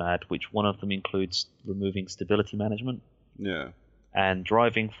the Nomad, which one of them includes removing stability management. Yeah. And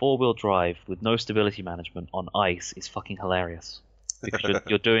driving four-wheel drive with no stability management on ice is fucking hilarious. Because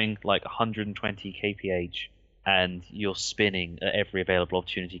you're doing like 120 kph and you're spinning at every available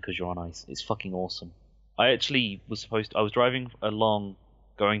opportunity because you're on ice. It's fucking awesome. I was driving along,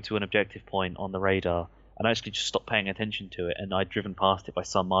 going to an objective point on the radar, and I actually just stopped paying attention to it, and I'd driven past it by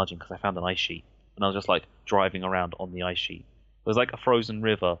some margin because I found an ice sheet. And I was just like driving around on the ice sheet. It was like a frozen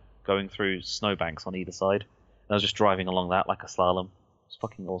river going through snowbanks on either side. And I was just driving along that like a slalom. It's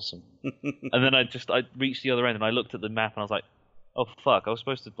fucking awesome. And then I reached the other end and I looked at the map and I was like, oh fuck, I was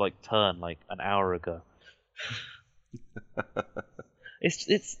supposed to like turn like an hour ago.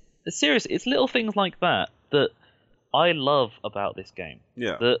 It's serious. It's little things like that I love about this game.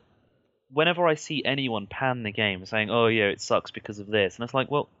 Yeah. That whenever I see anyone pan the game saying, oh yeah, it sucks because of this, and it's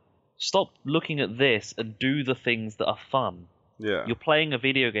like, well, stop looking at this and do the things that are fun. Yeah. You're playing a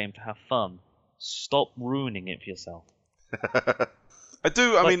video game to have fun. Stop ruining it for yourself. I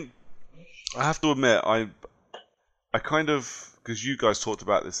do. I mean, I have to admit, I kind of, because you guys talked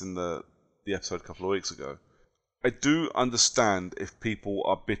about this in the episode a couple of weeks ago. I do understand if people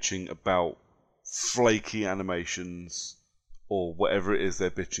are bitching about flaky animations or whatever it is they're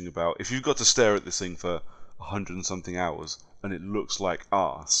bitching about. If you've got to stare at this thing for 100 and something hours and it looks like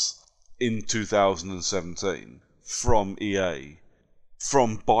arse in 2017 from EA,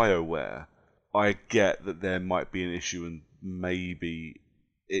 from BioWare, I get that there might be an issue, and maybe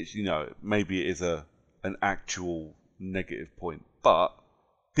it's maybe it is an actual negative point. But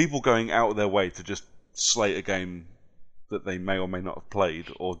people going out of their way to just slate a game that they may or may not have played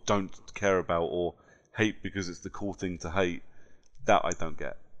or don't care about or hate because it's the cool thing to hate. That I don't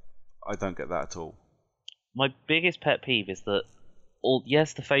get. I don't get that at all. My biggest pet peeve is that,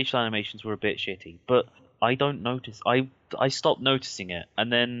 yes, the facial animations were a bit shitty, but I don't notice. I stopped noticing it,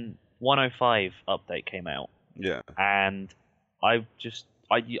 and then 105 update came out, Yeah. and I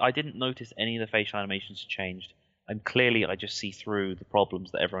didn't notice any of the facial animations changed, and clearly I just see through the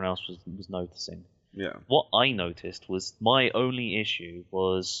problems that everyone else was noticing. Yeah. What I noticed was my only issue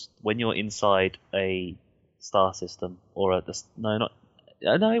was when you're inside a star system or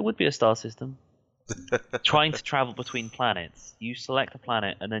it would be a star system. Trying to travel between planets, you select a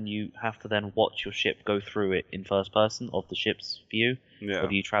planet and then you have to then watch your ship go through it in first person of the ship's view. Yeah.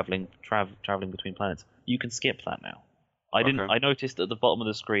 Of you traveling between planets. You can skip that now. I noticed at the bottom of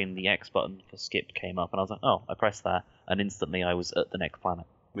the screen the X button for skip came up, and I was like, oh, I pressed that, and instantly I was at the next planet.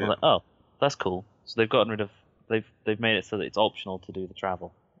 I was like, oh, that's cool. So they've gotten rid of they've made it so that it's optional to do the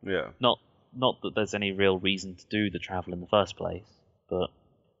travel. Yeah. Not that there's any real reason to do the travel in the first place, but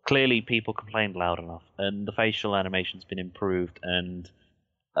clearly people complained loud enough, and the facial animation's been improved, and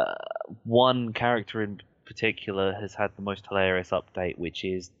one character in particular has had the most hilarious update, which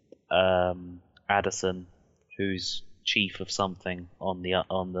is Addison, who's chief of something on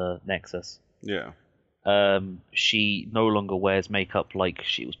the Nexus. Yeah. She no longer wears makeup like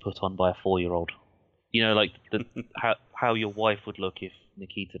she was put on by a 4-year-old. You know, like how your wife would look if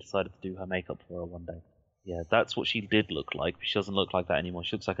Nikita decided to do her makeup for her one day. Yeah, that's what she did look like. She doesn't look like that anymore.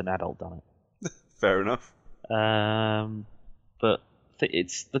 She looks like an adult done it. Fair enough. But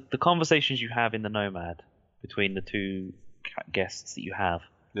it's the conversations you have in the Nomad between the two guests that you have.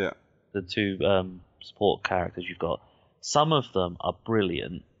 Yeah. The two support characters you've got. Some of them are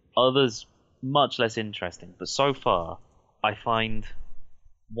brilliant. Others much less interesting. But so far, I find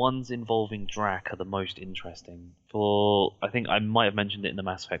ones involving Drac are the most interesting. I think I might have mentioned it in the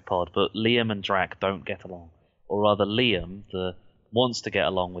Mass Effect pod, but Liam and Drac don't get along. Or rather, Liam wants to get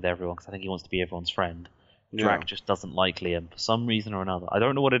along with everyone because I think he wants to be everyone's friend. Drac just doesn't like Liam for some reason or another. I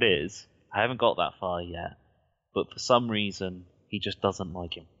don't know what it is. I haven't got that far yet. But for some reason, he just doesn't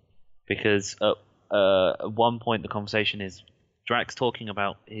like him. Because at one point, the conversation is Drac's talking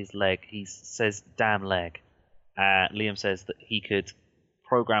about his leg. He says, damn leg. Liam says that he could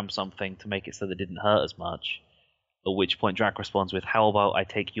program something to make it so that it didn't hurt as much. At which point Drac responds with, how about I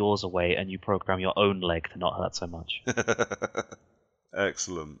take yours away and you program your own leg to not hurt so much?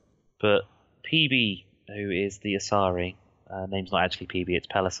 Excellent. But PB, who is the Asari, name's not actually PB, it's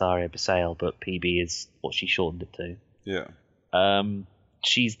Pelisaria Basale, but PB is what she shortened it to. Yeah.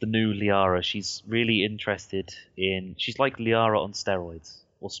 She's the new Liara. She's really interested she's like Liara on steroids,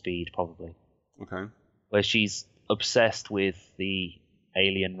 or speed probably. Okay. Where she's obsessed with the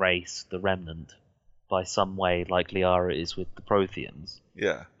alien race, the Remnant, by some way, like Liara is with the Protheans.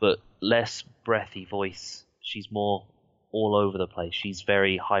 Yeah. But less breathy voice. She's more all over the place. She's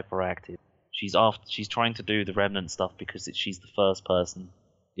very hyperactive. She's trying to do the Remnant stuff because she's the first person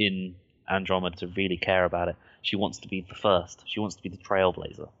in Andromeda to really care about it. She wants to be the first. She wants to be the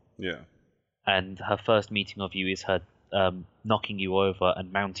trailblazer. Yeah. And her first meeting of you is her knocking you over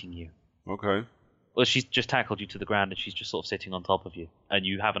and mounting you. Okay. Well, she's just tackled you to the ground and she's just sort of sitting on top of you. And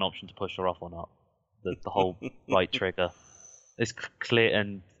you have an option to push her off or not. The whole right trigger. It's clear,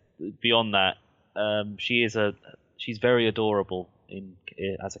 and beyond that, she's very adorable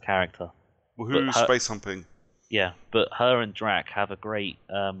as a character. Woohoo, space humping. Yeah, but her and Drac have a great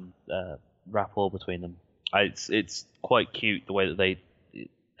rapport between them. It's quite cute the way that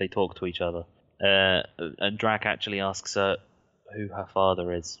they talk to each other. And Drac actually asks her who her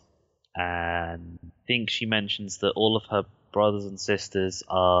father is, and I think she mentions that all of her brothers and sisters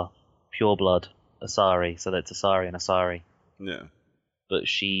are pure blood Asari, so that's Asari and Asari. Yeah. But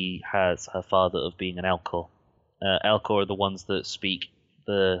she has her father of being an Elcor. Elcor are the ones that speak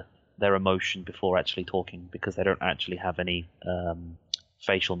their emotion before actually talking, because they don't actually have any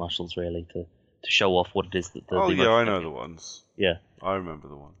facial muscles really to show off what it is that the I know the ones. Yeah. I remember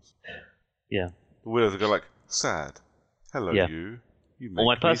the ones. Yeah. The widows go like, sad. Hello, Yeah. you. You make Well,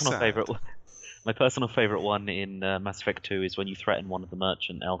 my me personal sad. favorite one in Mass Effect 2 is when you threaten one of the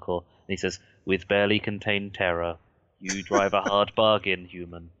merchant Elcor, and he says, "With barely contained terror, you drive a hard bargain,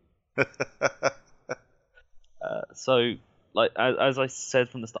 human." So, like as I said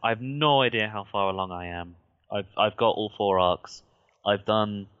from the start, I have no idea how far along I am. I've got all 4 arcs. I've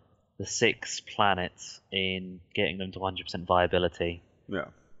done the 6 planets in getting them to 100% viability. Yeah.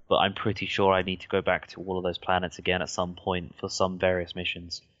 But I'm pretty sure I need to go back to all of those planets again at some point for some various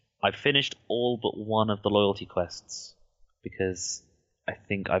missions. I've finished all but one of the loyalty quests, because I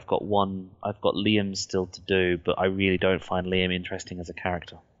think I've got Liam still to do, but I really don't find Liam interesting as a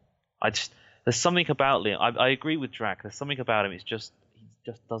character. There's something about Liam. I agree with Drac. There's something about him. He just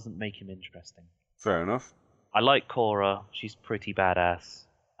doesn't make him interesting. Fair enough. I like Cora. She's pretty badass.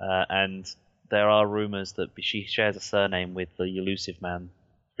 And there are rumors that she shares a surname with the Elusive Man's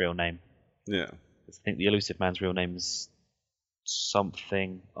real name. Yeah. I think the Elusive Man's real name is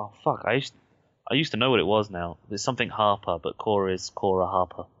something. Oh fuck! I used to know what it was now. It's something Harper, but Cora is Cora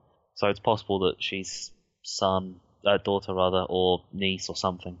Harper. So it's possible that she's daughter rather, or niece or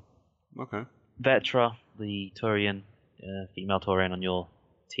something. Okay. Vetra, the Turian, female Turian on your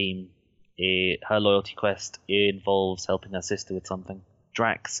team, her loyalty quest involves helping her sister with something.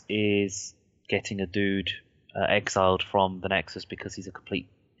 Drax is getting a dude exiled from the Nexus because he's a complete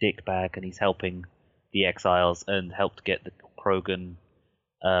dickbag and he's helping the exiles and helped get the Krogan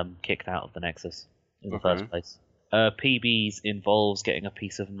kicked out of the Nexus in the first place. PBs involves getting a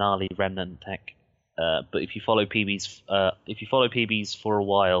piece of gnarly remnant tech, but if you follow PBs for a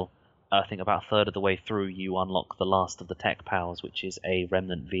while, I think about a third of the way through, you unlock the last of the tech powers, which is a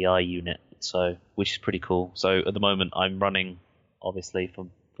remnant VI unit, which is pretty cool. So at the moment, I'm running, obviously, for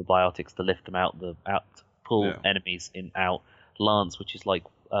biotics to lift them out, pull enemies out. Lance, which is like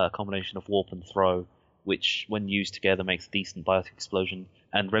a combination of warp and throw, which when used together makes a decent biotic explosion,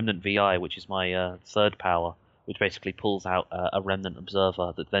 and remnant VI, which is my third power, which basically pulls out a remnant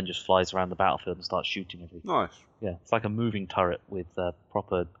observer that then just flies around the battlefield and starts shooting everything. Nice. Yeah, it's like a moving turret with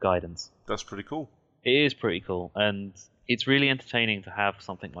proper guidance. That's pretty cool. It is pretty cool, and it's really entertaining to have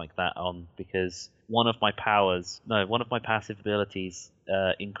something like that on, because one of my passive abilities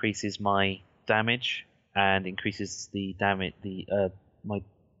increases my damage and increases the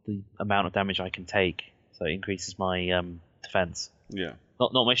amount of damage I can take. So it increases my defense. Yeah.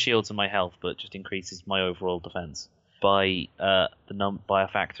 Not my shields and my health, but just increases my overall defense by by a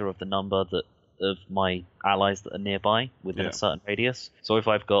factor of the number of my allies that are nearby within a certain radius. So if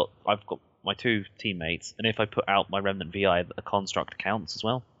I've got my two teammates, and if I put out my remnant VI, a construct counts as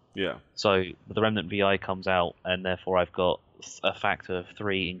well. Yeah. So the remnant VI comes out, and therefore I've got a factor of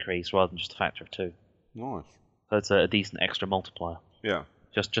 3 increase rather than just a factor of 2. Nice. So it's a decent extra multiplier. Yeah.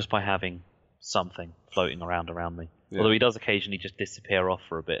 Just by having something floating around me. Yeah. Although he does occasionally just disappear off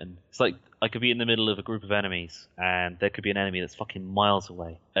for a bit, and it's like I could be in the middle of a group of enemies, and there could be an enemy that's fucking miles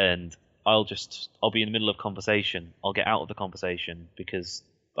away, and I'll be in the middle of conversation. I'll get out of the conversation because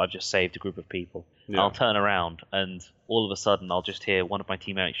I've just saved a group of people. Yeah. I'll turn around, and all of a sudden I'll just hear one of my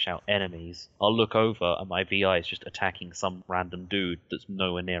teammates shout enemies. I'll look over, and my VI is just attacking some random dude that's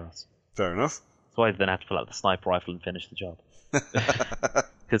nowhere near us. Fair enough. So I then have to pull out the sniper rifle and finish the job.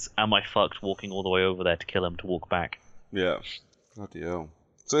 Because am I fucked walking all the way over there to kill him to walk back? Yeah. Bloody hell.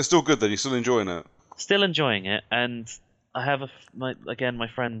 So it's still good then? You're still enjoying it? Still enjoying it, and I have my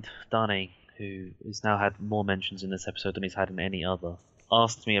friend Danny, who has now had more mentions in this episode than he's had in any other,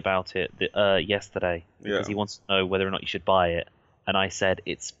 asked me about it yesterday because he wants to know whether or not you should buy it, and I said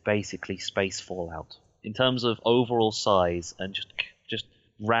it's basically space Fallout in terms of overall size and just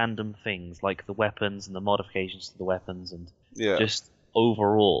random things like the weapons and the modifications to the weapons, and just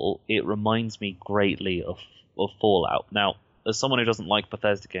overall it reminds me greatly of Fallout. Now, as someone who doesn't like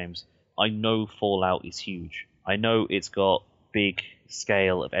Bethesda games, I know Fallout is huge. I know it's got big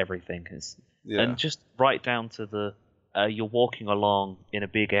scale of everything, and just right down to the you're walking along in a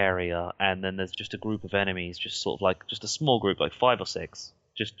big area, and then there's just a group of enemies, just sort of like just a small group, like 5 or 6,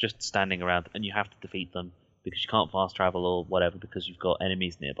 just standing around, and you have to defeat them because you can't fast travel or whatever because you've got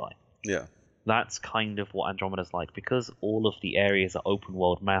enemies nearby. Yeah. That's kind of what Andromeda's like, because all of the areas are open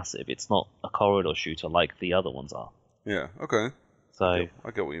world massive. It's not a corridor shooter like the other ones are. Yeah. Okay. So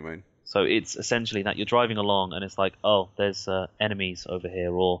I get what you mean. So it's essentially that you're driving along and it's like, oh, there's enemies over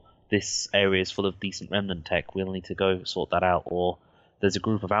here, or this area is full of decent remnant tech, we'll need to go sort that out, or there's a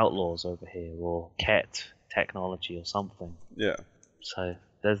group of outlaws over here, or Ket technology or something. Yeah. So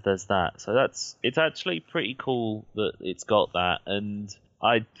there's that. So it's actually pretty cool that it's got that, and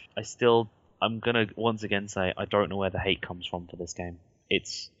I'm gonna once again say I don't know where the hate comes from for this game.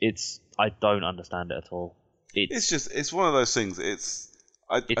 I don't understand it at all. It's one of those things. It's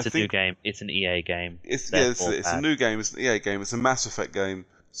a new game. It's an EA game. It's a new game. It's an EA game. It's a Mass Effect game.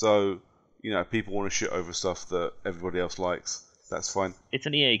 So people want to shit over stuff that everybody else likes. That's fine. It's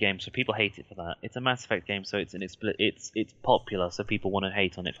an EA game, so people hate it for that. It's a Mass Effect game, so it's popular, so people want to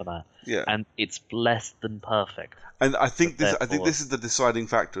hate on it for that. Yeah. And it's less than perfect. And I think this is the deciding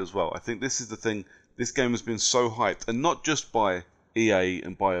factor as well. I think this is the thing. This game has been so hyped, and not just by EA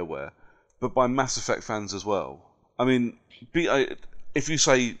and BioWare, but by Mass Effect fans as well. I mean, if you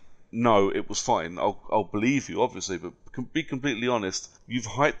say no, it was fine, I'll believe you, obviously. But be completely honest, you've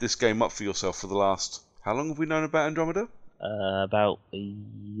hyped this game up for yourself for the last. How long have we known about Andromeda? About a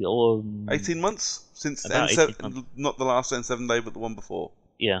 18 months since About 18 months. Not the last N7 day, but the one before.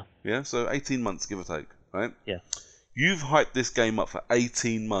 Yeah. Yeah, so 18 months, give or take, right? Yeah. You've hyped this game up for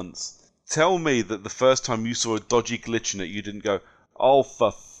 18 months. Tell me that the first time you saw a dodgy glitch in it, you didn't go, "Oh,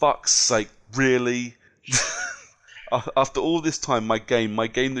 for fuck's sake, really?" After all this time, my game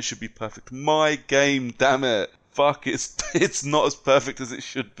that should be perfect, my game, damn it. Fuck, it's not as perfect as it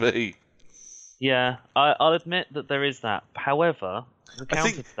should be. Yeah, I'll admit that there is that. However, the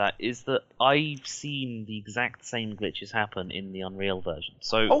counter to that is that I've seen the exact same glitches happen in the Unreal version.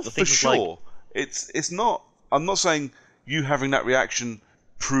 So the thing for is, sure. It's not. I'm not saying you having that reaction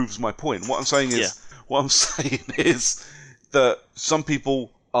proves my point. What I'm saying is that some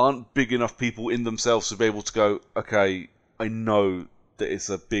people aren't big enough people in themselves to be able to go, okay, I know that it's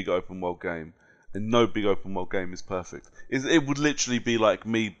a big open world game, and no big open world game is perfect. It would literally be like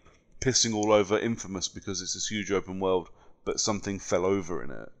me pissing all over Infamous because it's this huge open world, but something fell over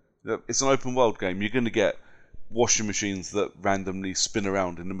in it. It's an open world game. You're going to get washing machines that randomly spin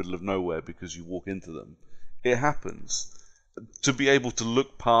around in the middle of nowhere because you walk into them. It happens. To be able to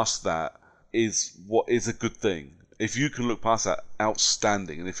look past that is what is a good thing. If you can look past that,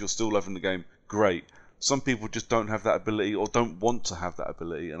 outstanding. And if you're still loving the game, great. Some people just don't have that ability or don't want to have that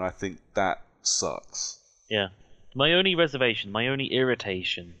ability, and I think that sucks. Yeah. My only reservation, my only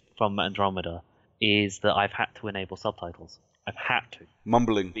irritation from Andromeda is that I've had to enable subtitles. I've had to.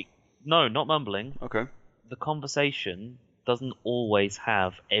 Mumbling. No, not mumbling. Okay. The conversation doesn't always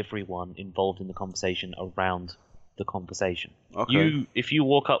have everyone involved in the conversation around the conversation. Okay. If you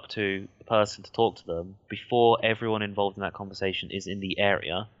walk up to a person to talk to them, before everyone involved in that conversation is in the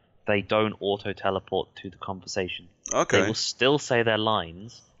area, they don't auto-teleport to the conversation. Okay. They will still say their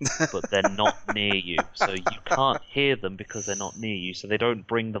lines, but they're not near you. So you can't hear them because they're not near you. So they don't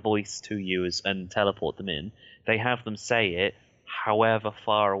bring the voice to you and teleport them in. They have them say it however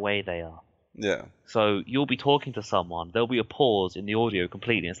far away they are. Yeah. So you'll be talking to someone, there'll be a pause in the audio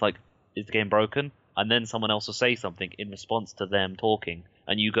completely. It's like, is the game broken? And then someone else will say something in response to them talking.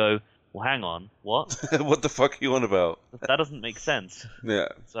 And you go, well, hang on, what? What the fuck are you on about? That doesn't make sense. Yeah.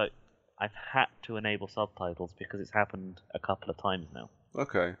 So I've had to enable subtitles because it's happened a couple of times now.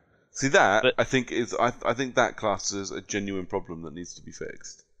 Okay. See that, I think that classes a genuine problem that needs to be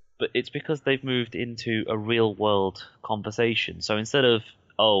fixed. But it's because they've moved into a real world conversation. So instead of,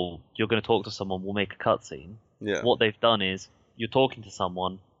 oh, you're going to talk to someone, we'll make a cutscene. Yeah. What they've done is, you're talking to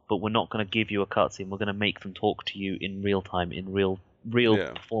someone, but we're not going to give you a cutscene. We're going to make them talk to you in real time, in real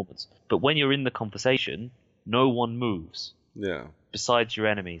performance. But when you're in the conversation, no one moves. Yeah. Besides your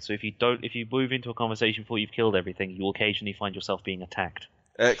enemy. So if you move into a conversation before you've killed everything, you will occasionally find yourself being attacked.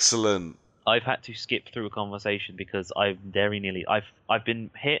 Excellent. I've had to skip through a conversation because I've been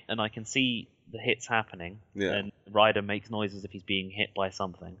hit and I can see the hits happening. Yeah. And Ryder makes noises as if he's being hit by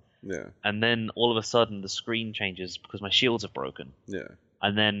something. Yeah. And then all of a sudden the screen changes because my shields are broken. Yeah.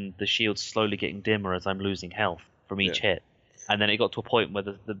 And then the shield's slowly getting dimmer as I'm losing health from each hit. And then it got to a point where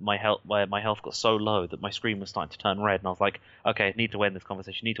my health got so low that my screen was starting to turn red, and I was like, okay, I need to end this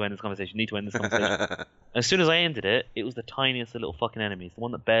conversation, As soon as I ended it, it was the tiniest of little fucking enemies, the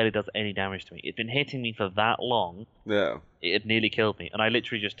one that barely does any damage to me. It'd been hitting me for that long, yeah, it had nearly killed me, and I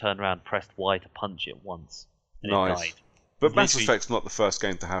literally just turned around, pressed Y to punch it once, and nice. it died. But Mass Effect's not the first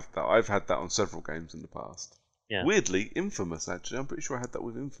game to have that. I've had that on several games in the past. Yeah. Weirdly, Infamous, actually. I'm pretty sure I had that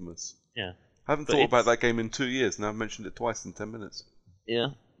with Infamous. Yeah. I haven't thought about that game in 2 years. Now I've mentioned it twice in 10 minutes. Yeah,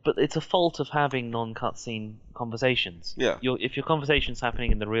 but it's a fault of having non-cutscene conversations. Yeah. If your conversation's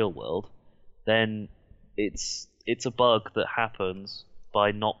happening in the real world, then it's a bug that happens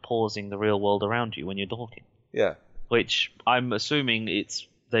by not pausing the real world around you when you're talking. Yeah. Which I'm assuming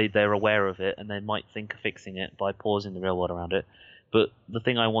they're aware of it and they might think of fixing it by pausing the real world around it. But the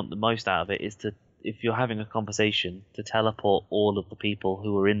thing I want the most out of it is to, if you're having a conversation, to teleport all of the people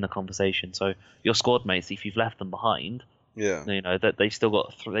who are in the conversation. So your squad mates, if you've left them behind, yeah, you know that they've still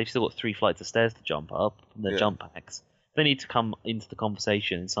got 3 flights of stairs to jump up from their jump packs. They need to come into the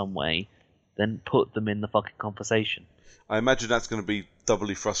conversation in some way. Then put them in the fucking conversation. I imagine that's going to be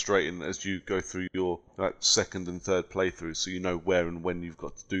doubly frustrating as you go through your second and third playthroughs, so you know where and when you've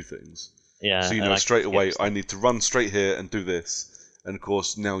got to do things. Yeah. So you know straight away, I need to run straight here and do this. And of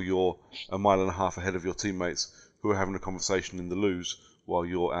course, now you're a mile and a half ahead of your teammates who are having a conversation in the loos while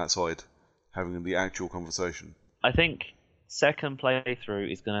you're outside having the actual conversation. I think second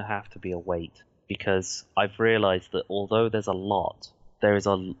playthrough is going to have to be a wait, because I've realised that although there's a lot, there is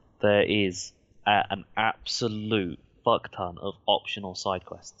an absolute fuck ton of optional side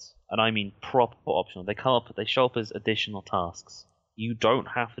quests. And I mean proper optional. They show up as additional tasks. You don't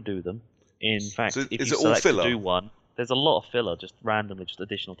have to do them. In fact, so if is you it all select filler? to do one, there's a lot of filler, just randomly, just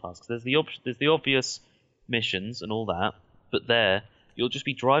additional tasks. There's the obvious missions and all that, but there you'll just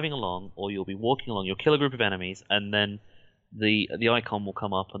be driving along, or you'll be walking along. You'll kill a group of enemies, and then the icon will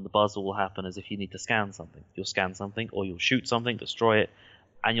come up, and the buzzer will happen as if you need to scan something. You'll scan something, or you'll shoot something, destroy it,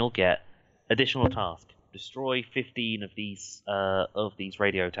 and you'll get additional task: destroy 15 of these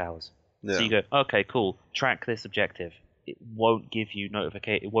radio towers. Yeah. So you go, okay, cool. Track this objective. It won't give you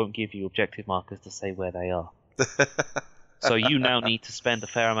It won't give you objective markers to say where they are. So you now need to spend a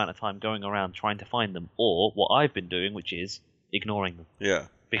fair amount of time going around trying to find them, or what I've been doing, which is ignoring them. Yeah.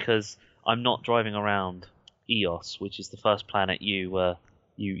 Because I'm not driving around Eos, which is the first planet you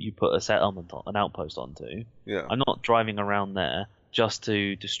put a settlement on, an outpost onto. Yeah. I'm not driving around there just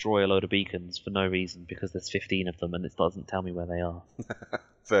to destroy a load of beacons for no reason, because there's 15 of them and it doesn't tell me where they are.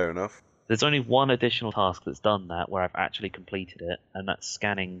 Fair enough. There's only one additional task that's done that, where I've actually completed it, and that's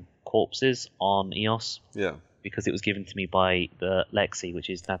scanning corpses on Eos. Yeah. Because it was given to me by the Lexi, which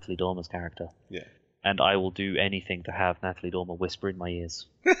is Natalie Dormer's character. Yeah. And I will do anything to have Natalie Dormer whisper in my ears.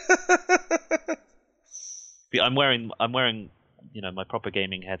 I'm wearing, my proper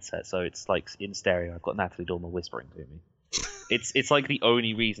gaming headset, so it's like in stereo. I've got Natalie Dormer whispering to me. It's like the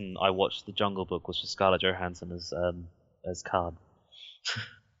only reason I watched The Jungle Book was for Scarlett Johansson as Card.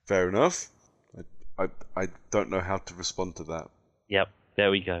 Fair enough. I don't know how to respond to that. Yep, there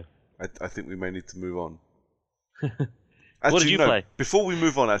we go. I think we may need to move on. What did you play? Before we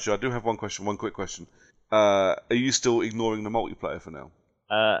move on, actually, I do have one quick question. Are you still ignoring the multiplayer for now?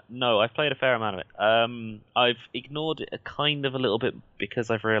 No, I've played a fair amount of it. I've ignored it a little bit because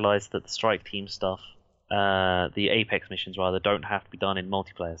I've realised that the Strike Team stuff, the Apex missions rather, don't have to be done in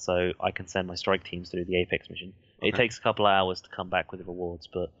multiplayer, so I can send my Strike Teams to do the Apex mission. Okay. It takes a couple of hours to come back with the rewards,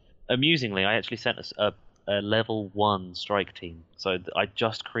 but amusingly, I actually sent a level 1 Strike Team, so I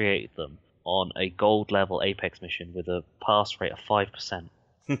just created them on a gold level Apex mission with a pass rate of 5%.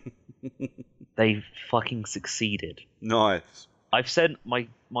 They fucking succeeded. Nice. I've sent my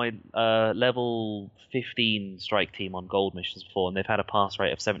level 15 Strike Team on gold missions before, and they've had a pass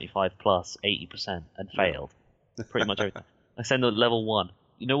rate of 75 plus 80% and failed. Pretty much everything. I sent them level 1.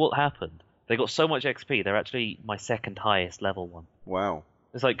 You know what happened? They got so much XP, they're actually my second highest level 1. Wow.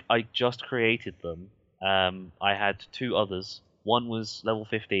 It's like I just created them. I had 2 others. One was level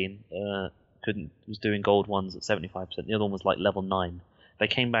 15, was doing gold ones at 75%. The other one was like level 9. They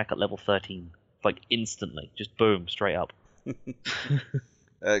came back at level 13, like instantly, just boom, straight up.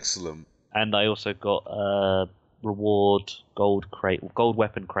 Excellent. And I also got a reward gold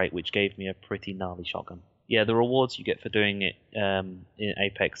weapon crate, which gave me a pretty gnarly shotgun. Yeah, the rewards you get for doing it in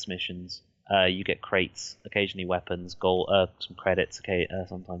Apex missions, you get crates, occasionally weapons, gold, some credits, okay,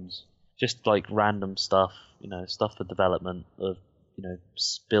 sometimes just like random stuff, stuff for development of,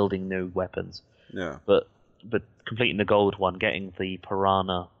 building new weapons. Yeah. But completing the gold one, getting the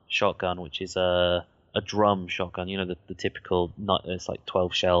Piranha shotgun, which is a drum shotgun, the typical, it's like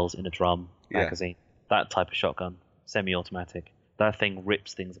 12 shells in a drum magazine. That type of shotgun, semi-automatic. That thing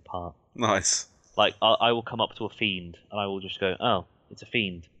rips things apart. Nice. Like, I will come up to a fiend, and I will just go, oh, it's a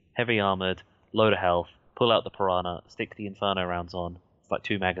fiend. Heavy armored, load of health, pull out the Piranha, stick the Inferno rounds on. It's like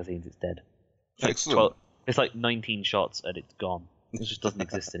 2 magazines, it's dead. Excellent. It's like 19 shots, and it's gone. It just doesn't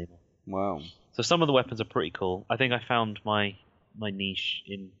exist anymore. Wow. So some of the weapons are pretty cool. I think I found my niche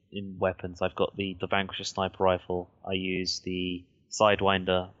in weapons. I've got the Vanquisher sniper rifle. I use the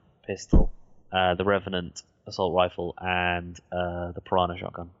Sidewinder pistol, the Revenant assault rifle, and the Piranha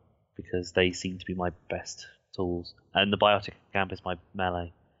shotgun, because they seem to be my best tools. And the Biotic Amp is my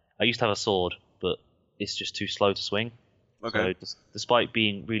melee. I used to have a sword, but it's just too slow to swing. Okay. So despite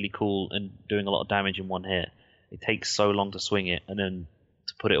being really cool and doing a lot of damage in one hit, it takes so long to swing it and then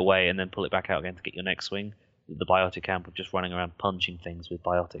to put it away and then pull it back out again to get your next swing. The Biotic Amp of just running around punching things with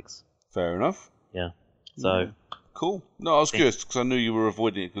biotics. Fair enough. Yeah. So. Cool. No, I was curious because I knew you were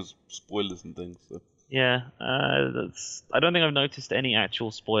avoiding it because spoilers and things. So. Yeah. I don't think I've noticed any actual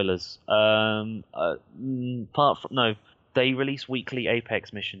spoilers. Apart from they release weekly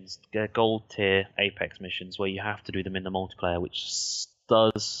Apex missions, gold tier Apex missions, where you have to do them in the multiplayer, which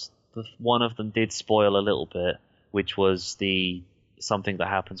one of them did spoil a little bit, which was something that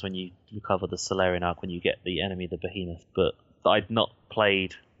happens when you recover the Solarian Arc, when you get the enemy, the Behemoth. But I'd not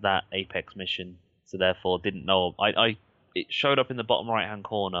played that Apex mission, so therefore didn't know. It showed up in the bottom right hand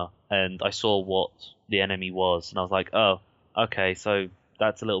corner, and I saw what the enemy was, and I was like, oh, okay, so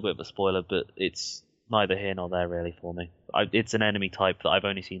that's a little bit of a spoiler, but it's neither here nor there really for me. It's an enemy type that I've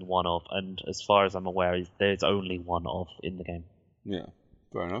only seen one of, and as far as I'm aware, there's only one of in the game. Yeah,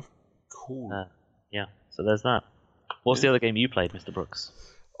 fair enough. Cool. Yeah, so there's that. What's the other game you played, Mr. Brooks?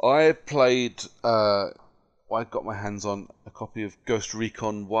 I played I got my hands on a copy of Ghost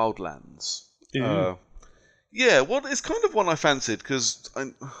Recon Wildlands. Ooh. Yeah, well, it's kind of one I fancied because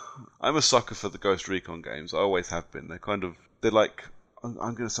I'm a sucker for the Ghost Recon games. I always have been. They're like, I'm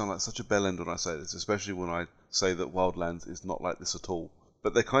going to sound like such a bellend when I say this, especially when I say that Wildlands is not like this at all.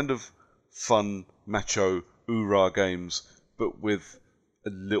 But they're kind of fun, macho, oorah games, but with a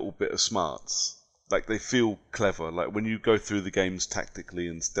little bit of smarts. Like, they feel clever. Like, when you go through the games tactically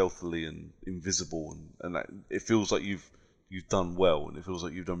and stealthily and invisible, and like, it feels like you've done well, and it feels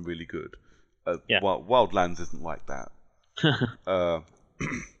like you've done really good. Wildlands isn't like that.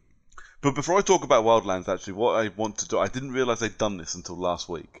 But before I talk about Wildlands, actually, what I want to do, I didn't realise they'd done this until last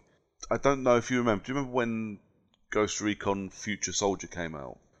week. I don't know if you remember. Do you remember when Ghost Recon Future Soldier came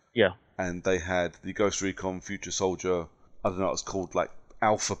out? Yeah. And they had the Ghost Recon Future Soldier, I don't know, it was called like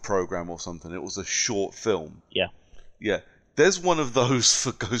Alpha Program or something. It was a short film. Yeah. Yeah. There's one of those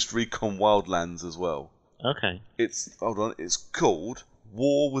for Ghost Recon Wildlands as well. Okay. It's called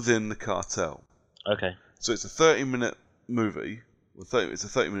War Within the Cartel. Okay. So it's a 30-minute movie. It's a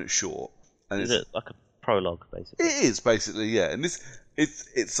 30-minute short. And Is it like a prologue, basically? It is, basically, yeah. And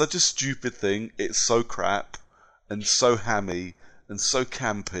it's such a stupid thing. It's so crap and so hammy and so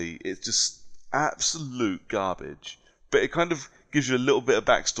campy. It's just absolute garbage. But it kind of gives you a little bit of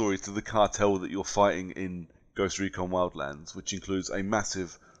backstory to the cartel that you're fighting in Ghost Recon Wildlands, which includes a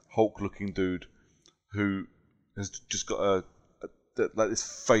massive Hulk-looking dude who has just got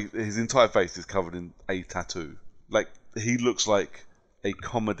this face. His entire face is covered in a tattoo. Like, he looks like a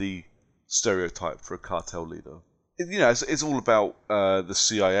comedy stereotype for a cartel leader. It's all about the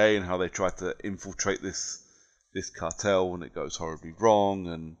CIA and how they try to infiltrate this cartel, and it goes horribly wrong.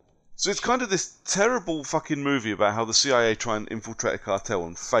 And so it's kind of this terrible fucking movie about how the CIA try and infiltrate a cartel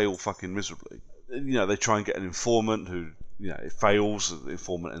and fail fucking miserably. They try and get an informant who, it fails, the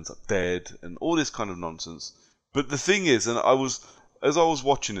informant ends up dead, and all this kind of nonsense. But the thing is, as I was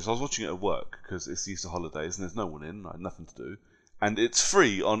watching this, I was watching it at work, because it's the Easter holidays and there's no one in, I had nothing to do. And it's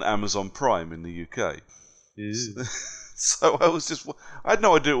free on Amazon Prime in the UK. So I had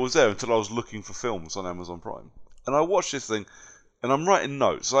no idea it was there until I was looking for films on Amazon Prime. And I watched this thing, and I'm writing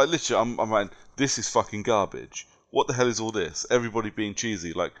notes. Like, literally, I'm writing, this is fucking garbage. What the hell is all this? Everybody being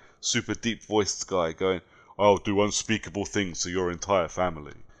cheesy, like super deep-voiced guy going, I'll do unspeakable things to your entire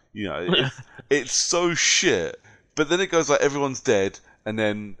family. It's so shit. But then it goes like everyone's dead, and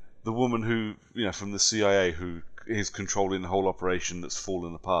then the woman who, from the CIA who is controlling the whole operation that's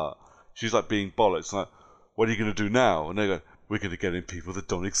fallen apart, she's like being bollocks, like, what are you going to do now? And they go, we're going to get in people that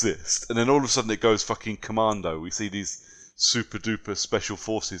don't exist. And then all of a sudden it goes fucking commando. We see these super duper special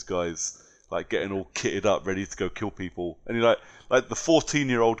forces guys like getting all kitted up, ready to go kill people. And you're like the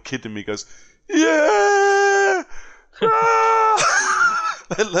 14-year-old kid in me goes, yeah!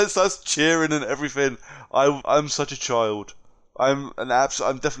 Let's us cheering and everything. I'm such a child. I'm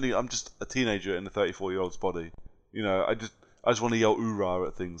just a teenager in a 34-year-old's body. I just want to yell oorah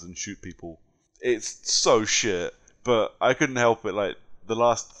at things and shoot people. It's so shit, but I couldn't help it. Like, the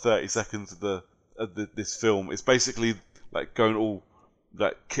last 30 seconds of this film is basically like going all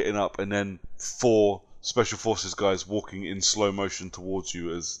like kitting up, and then 4 special forces guys walking in slow motion towards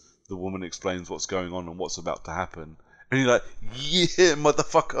you as the woman explains what's going on and what's about to happen. And you're like, yeah,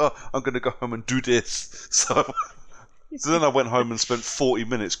 motherfucker, I'm going to go home and do this. So then I went home and spent 40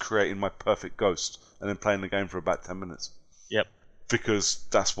 minutes creating my perfect ghost and then playing the game for about 10 minutes. Yep. Because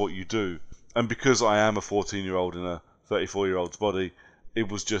that's what you do. And because I am a 14-year-old in a 34-year-old's body, it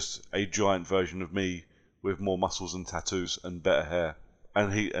was just a giant version of me with more muscles and tattoos and better hair.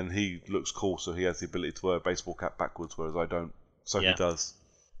 And he looks cool, so he has the ability to wear a baseball cap backwards, whereas I don't. So yeah. He does.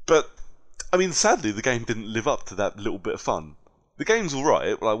 But, I mean, sadly, the game didn't live up to that little bit of fun. The game's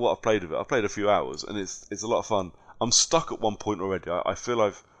alright, like what I've played of it. I've played a few hours, and it's a lot of fun. I'm stuck at one point already. I feel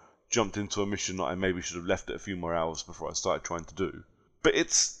I've jumped into a mission that I maybe should have left it a few more hours before I started trying to do. But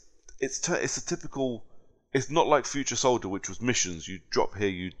it's a typical. It's not like Future Soldier, which was missions. You drop here,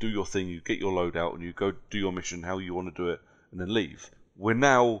 you do your thing, you get your load out, and you go do your mission how you want to do it, and then leave. We're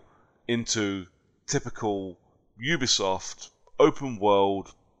now into typical Ubisoft open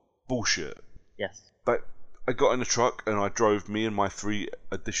world bullshit. Yes. But I got in a truck and I drove me and my 3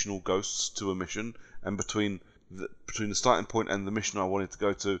 additional ghosts to a mission, and between the starting point and the mission I wanted to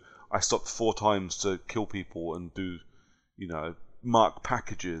go to, I stopped 4 times to kill people and do, mark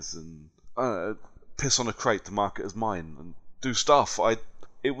packages and piss on a crate to mark it as mine and do stuff.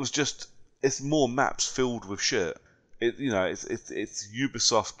 It's more maps filled with shit. It's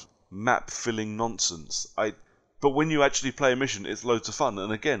Ubisoft map filling nonsense. But when you actually play a mission, it's loads of fun.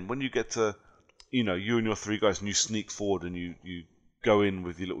 And again, when you get to, you and your 3 guys, and you sneak forward and you go in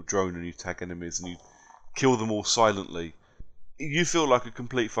with your little drone and you tag enemies and you kill them all silently, you feel like a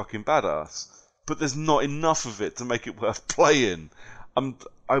complete fucking badass. But there's not enough of it to make it worth playing. When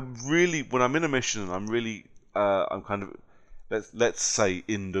I'm in a mission, I'm really, I'm kind of, let's say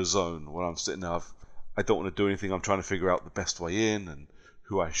in the zone where I'm sitting there. I don't want to do anything. I'm trying to figure out the best way in and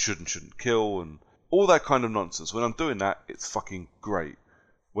who I should and shouldn't kill and all that kind of nonsense. When I'm doing that, it's fucking great.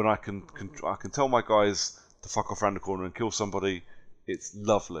 When I can tell my guys to fuck off around the corner and kill somebody, it's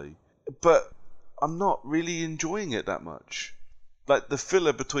lovely. But I'm not really enjoying it that much. Like, the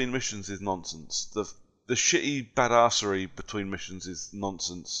filler between missions is nonsense. The shitty badassery between missions is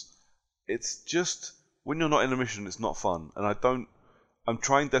nonsense. It's just, when you're not in a mission, it's not fun. And I'm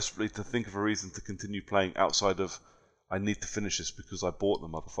trying desperately to think of a reason to continue playing outside of, I need to finish this because I bought the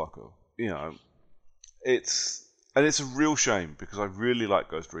motherfucker. You know, it's a real shame because I really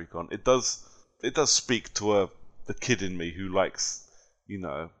like Ghost Recon. It does speak to the kid in me who likes, you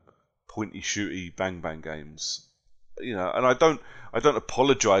know, pointy shooty bang bang games. You know, and I don't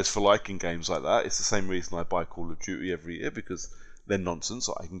apologise for liking games like that. It's the same reason I buy Call of Duty every year, because they're nonsense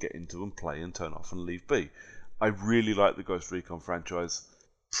that I can get into and play and turn off and leave be. I really like the Ghost Recon franchise,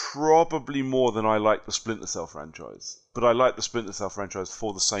 probably more than I like the Splinter Cell franchise. But I like the Splinter Cell franchise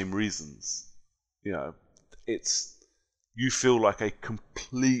for the same reasons. You know, you feel like a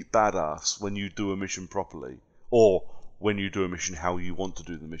complete badass when you do a mission properly, or when you do a mission how you want to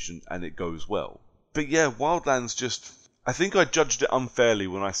do the mission and it goes well. But yeah, Wildlands I think I judged it unfairly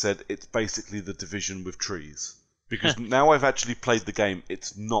when I said it's basically The Division with trees. Because now I've actually played the game,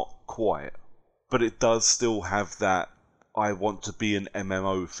 it's not quite. But it does still have that I want to be an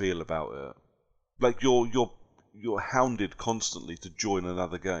MMO feel about it. Like, you're hounded constantly to join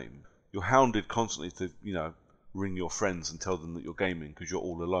another game. You're hounded constantly to, you know, ring your friends and tell them that you're gaming because you're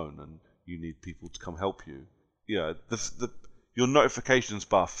all alone and you need people to come help you. Yeah, your notifications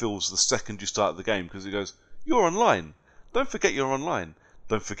bar fills the second you start the game because it goes, you're online. Don't forget you're online.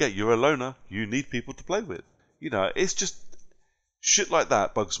 Don't forget you're a loner. You need people to play with. You know, it's just shit like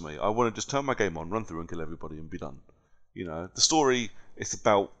that bugs me. I want to just turn my game on, run through and kill everybody and be done. You know, the story is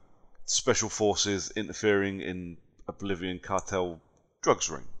about special forces interfering in a Bolivian cartel drugs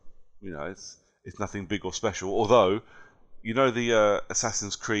ring. You know, it's nothing big or special. Although, you know the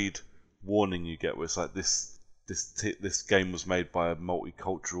Assassin's Creed warning you get where it's like this game was made by a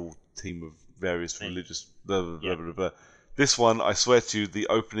multicultural team of various religious blah, blah, blah, blah, blah. This one, I swear to you, the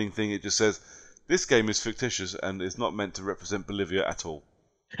opening thing, it just says, this game is fictitious and is not meant to represent Bolivia at all.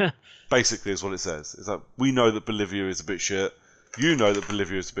 Basically is what it says. It's like, we know that Bolivia is a bit shit, you know that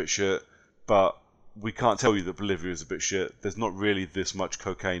Bolivia is a bit shit, but we can't tell you that Bolivia is a bit shit. There's not really this much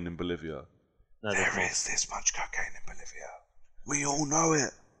cocaine in Bolivia. No, there is this much cocaine in Bolivia. We all know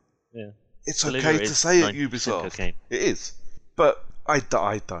it. Yeah. It's Bolivia okay to say it, 90% Ubisoft. cocaine. It is. But I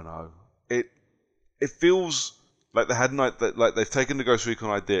don't know. It feels like they've taken the Ghost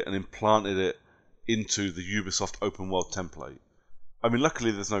Recon idea and implanted it into the Ubisoft open world template. I mean, luckily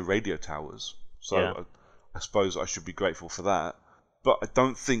there's no radio towers, so Yeah. I suppose I should be grateful for that. But I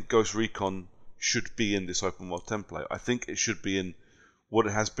don't think Ghost Recon should be in this open world template. I think it should be in what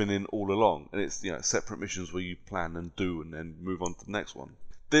it has been in all along, and it's, you know, separate missions where you plan and do and then move on to the next one.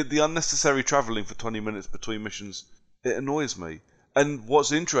 The unnecessary travelling for 20 minutes between missions, it annoys me. And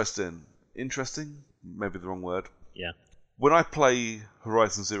what's interesting, maybe the wrong word. Yeah. When I play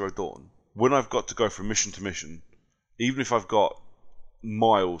Horizon Zero Dawn, when I've got to go from mission to mission, even if I've got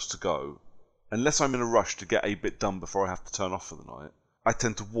miles to go, unless I'm in a rush to get a bit done before I have to turn off for the night, I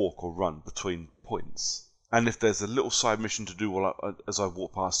tend to walk or run between points. And if there's a little side mission to do as I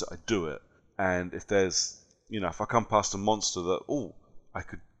walk past it, I do it. And if there's, you know, if I come past a monster that, I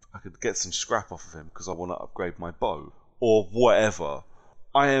could get some scrap off of him because I want to upgrade my bow or whatever,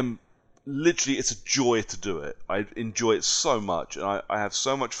 I am literally, it's a joy to do it. I enjoy it so much, and I have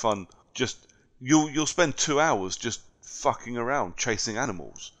so much fun. Just you'll spend 2 hours just fucking around chasing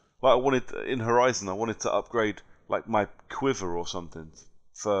animals. Like in Horizon, I wanted to upgrade like my quiver or something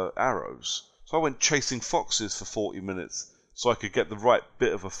for arrows. So I went chasing foxes for 40 minutes so I could get the right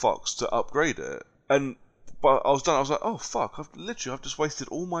bit of a fox to upgrade it. But I was done. I was like, oh fuck! I've just wasted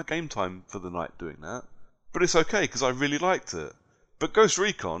all my game time for the night doing that. But it's okay because I really liked it. But Ghost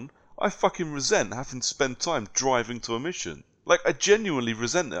Recon, I fucking resent having to spend time driving to a mission. Like, I genuinely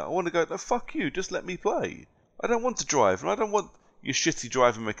resent it. I want to go, no, fuck you, just let me play. I don't want to drive, and I don't want your shitty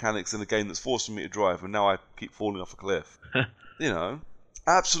driving mechanics in a game that's forcing me to drive, and now I keep falling off a cliff. You know,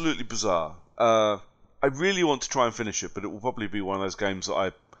 absolutely bizarre. I really want to try and finish it, but it will probably be one of those games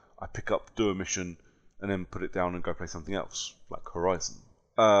that I pick up, do a mission, and then put it down and go play something else, like Horizon.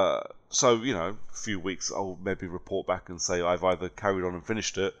 So, you know, a few weeks I'll maybe report back and say I've either carried on and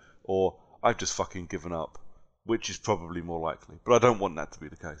finished it, or I've just fucking given up, which is probably more likely. But I don't want that to be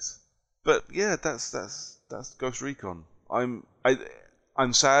the case. But yeah, that's Ghost Recon. I'm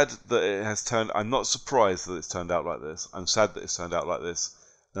sad that it has turned. I'm not surprised that it's turned out like this. I'm sad that it's turned out like this,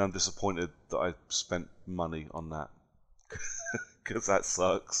 and I'm disappointed that I spent money on that because that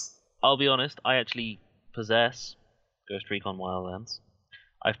sucks. I'll be honest. I actually possess Ghost Recon Wildlands.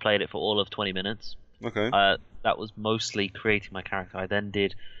 I've played it for all of 20 minutes. Okay. That was mostly creating my character. I then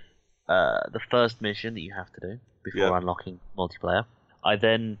did the first mission that you have to do before unlocking multiplayer. I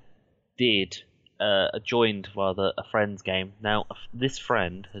then joined a friend's game. Now, this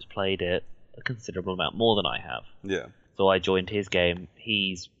friend has played it a considerable amount more than I have. Yeah. So I joined his game.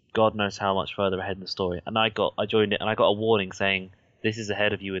 He's God knows how much further ahead in the story. And I joined it, and I got a warning saying, this is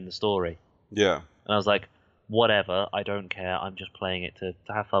ahead of you in the story. Yeah. And I was like, whatever, I don't care. I'm just playing it to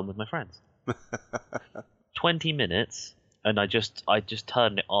have fun with my friends. 20 minutes, and I just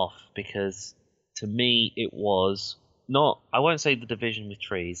turned it off because to me it was not, I won't say The Division with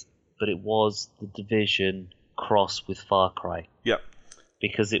trees, but it was The Division cross with Far Cry. Yep.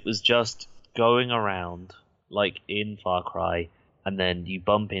 Because it was just going around like in Far Cry, and then you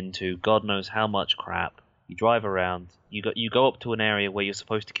bump into God knows how much crap. You drive around, you go up to an area where you're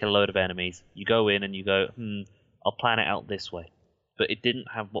supposed to kill a load of enemies. You go in and you go, I'll plan it out this way. But it didn't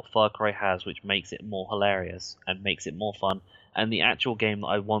have what Far Cry has, which makes it more hilarious and makes it more fun. And the actual game that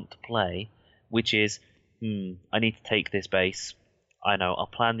I want to play, which is, I need to take this base. I know, I'll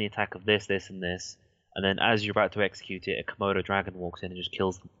plan the attack of this, this, and this. And then as you're about to execute it, a Komodo dragon walks in and just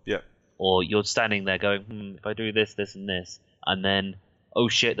kills them. Yeah. Or you're standing there going, if I do this, this, and this, and then, oh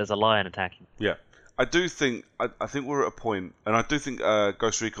shit, there's a lion attacking. Yeah. I do think, I think we're at a point, and I do think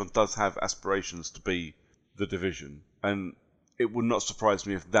Ghost Recon does have aspirations to be The Division. And it would not surprise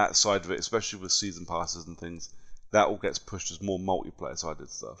me if that side of it, especially with season passes and things, that all gets pushed as more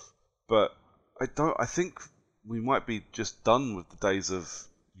multiplayer-sided stuff. But I think we might be just done with the days of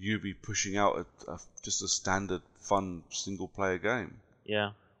Ubi pushing out just a standard, fun, single-player game.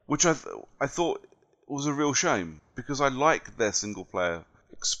 Yeah. Which I thought was a real shame, because I like their single-player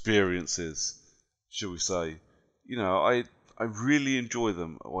experiences, shall we say. You know, I really enjoy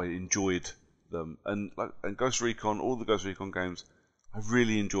them, or I enjoyed them, and Ghost Recon, all the Ghost Recon games, I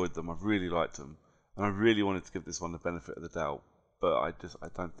really enjoyed them. I really liked them, and I really wanted to give this one the benefit of the doubt. But I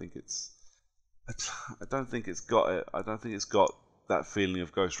don't think it's got it. I don't think it's got that feeling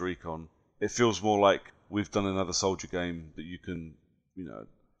of Ghost Recon. It feels more like we've done another soldier game that you can,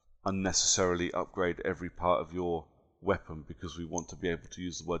 unnecessarily upgrade every part of your weapon because we want to be able to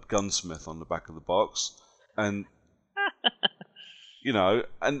use the word gunsmith on the back of the box, and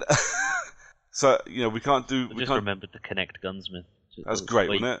and. So, we can't do... I just remembered the Kinect gunsmith. That's great,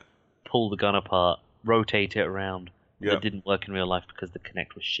 wasn't it? Pull the gun apart, rotate it around. Yep. It didn't work in real life because the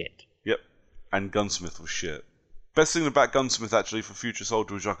Kinect was shit. Yep. And gunsmith was shit. Best thing about gunsmith, actually, for Future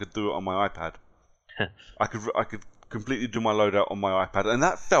Soldier was I could do it on my iPad. I could completely do my loadout on my iPad, and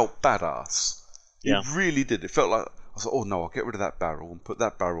that felt badass. It really did. It felt like... I was like, oh no, I'll get rid of that barrel and put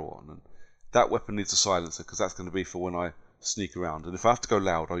that barrel on. And that weapon needs a silencer, because that's going to be for when I sneak around. And if I have to go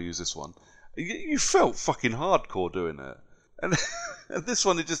loud, I'll use this one. You felt fucking hardcore doing it, and this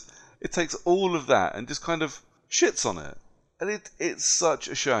one it takes all of that and just kind of shits on it, and it's such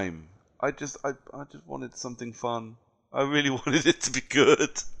a shame. I just wanted something fun. I really wanted it to be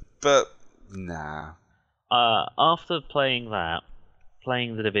good, but nah. After playing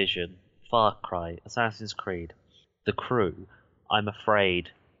The Division, Far Cry, Assassin's Creed, The Crew, I'm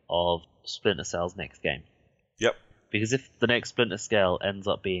afraid of Splinter Cell's next game. Yep. Because if the next Splinter Cell ends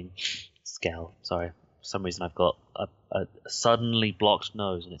up being sorry, for some reason I've got a suddenly blocked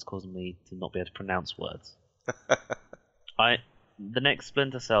nose and it's causing me to not be able to pronounce words. The next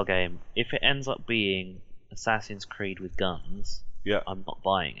Splinter Cell game, if it ends up being Assassin's Creed with guns, I'm not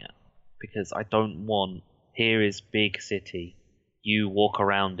buying it. Because I don't want, here is big city, you walk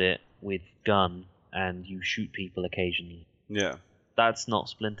around it with gun and you shoot people occasionally. Yeah. That's not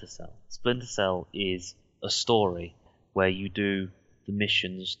Splinter Cell. Splinter Cell is a story where you do the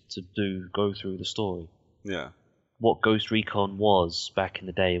missions to go through the story. Yeah. What Ghost Recon was back in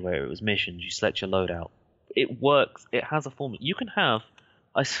the day, where it was missions, you select your loadout. It works. It has a formula. You can have...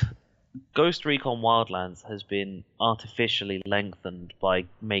 Ghost Recon Wildlands has been artificially lengthened by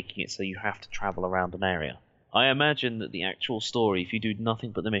making it so you have to travel around an area. I imagine that the actual story, if you do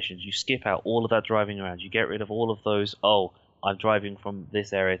nothing but the missions, you skip out all of that driving around, you get rid of all of those, I'm driving from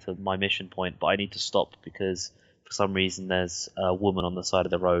this area to my mission point, but I need to stop because... for some reason there's a woman on the side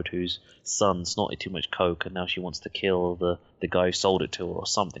of the road whose son snorted too much coke and now she wants to kill the guy who sold it to her, or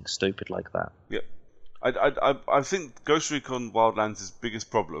something stupid like that. Yep. I think Ghost Recon Wildlands'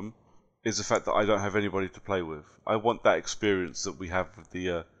 biggest problem is the fact that I don't have anybody to play with. I want that experience that we have with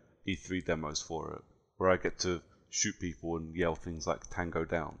the E3 demos for it, where I get to shoot people and yell things like Tango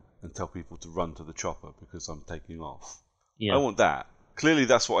Down and tell people to run to the chopper because I'm taking off. Yeah. I want that. Clearly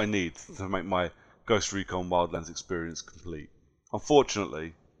that's what I need to make my Ghost Recon Wildlands experience complete.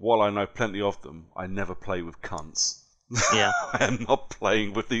 Unfortunately, while I know plenty of them, I never play with cunts. Yeah. I am not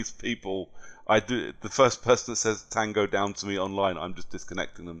playing with these people. The first person that says Tango Down to me online, I'm just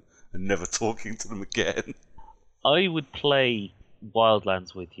disconnecting them and never talking to them again. I would play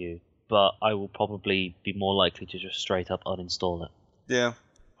Wildlands with you, but I will probably be more likely to just straight up uninstall it. Yeah.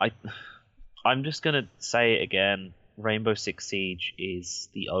 I'm just gonna say it again. Rainbow Six Siege is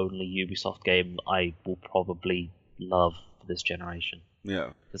the only Ubisoft game I will probably love for this generation.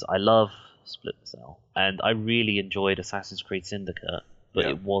 Yeah. Because I love Splinter Cell, and I really enjoyed Assassin's Creed Syndicate, but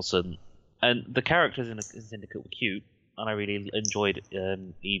Yeah. it wasn't. And the characters in Syndicate were cute, and I really enjoyed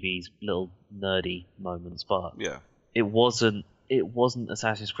Evie's little nerdy moments, but Yeah. it wasn't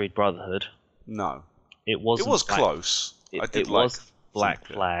Assassin's Creed Brotherhood. No. It wasn't. It was Black, close. I did like was Black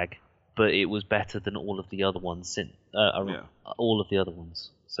Syndicate. Flag, but it was better than all of the other ones. All of the other ones.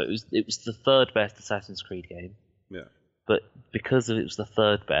 So it was the third best Assassin's Creed game. Yeah. But because it was the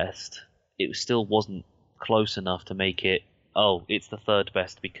third best, it still wasn't close enough to make it. Oh, it's the third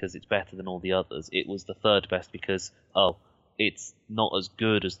best because it's better than all the others. It was the third best because it's not as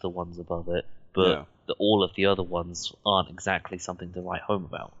good as the ones above it, but all of the other ones aren't exactly something to write home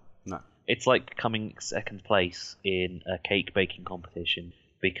about. No. It's like coming second place in a cake baking competition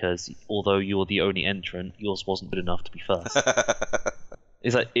because although you're the only entrant, yours wasn't good enough to be first.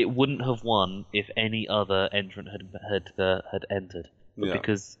 It's like it wouldn't have won if any other entrant had entered, but Yeah.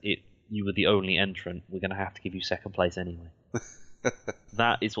 because you were the only entrant, we're going to have to give you second place anyway.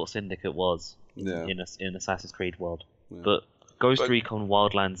 That is what Syndicate was in Assassin's Creed world. Yeah. But Ghost Recon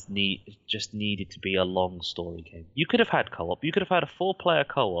Wildlands just needed to be a long story game. You could have had co-op. You could have had a 4-player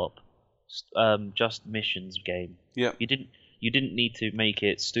co-op, just missions game. Yeah. You didn't need to make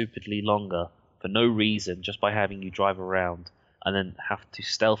it stupidly longer for no reason, just by having you drive around and then have to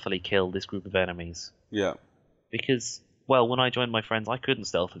stealthily kill this group of enemies. Yeah. Because, well, when I joined my friends, I couldn't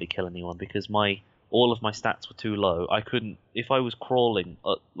stealthily kill anyone because all of my stats were too low. I couldn't, if I was crawling,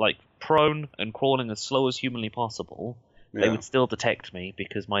 like prone and crawling as slow as humanly possible, they would still detect me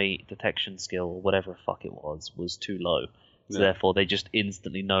because my detection skill, or whatever the fuck it was too low. So therefore, they just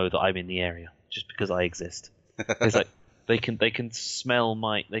instantly know that I'm in the area just because I exist. It's like they can smell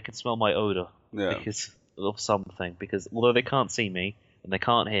my odor because of something. Because although they can't see me and they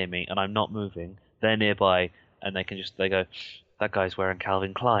can't hear me and I'm not moving, they're nearby and they go, that guy's wearing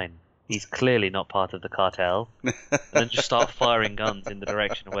Calvin Klein. He's clearly not part of the cartel. And then just start firing guns in the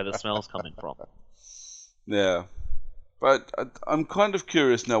direction of where the smell's coming from. Yeah. But I'm kind of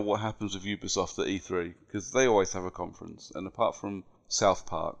curious now what happens with Ubisoft at E3, because they always have a conference, and apart from South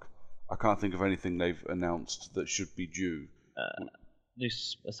Park, I can't think of anything they've announced that should be due. New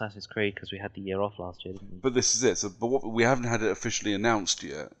Assassin's Creed, because we had the year off last year, didn't we? But this is it. We haven't had it officially announced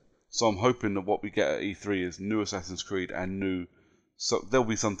yet, so I'm hoping that what we get at E3 is new Assassin's Creed and new... So there'll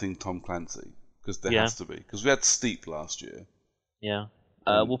be something Tom Clancy, because there has to be. Because we had Steep last year. Yeah.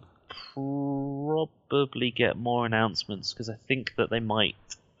 We'll probably get more announcements because I think that they might.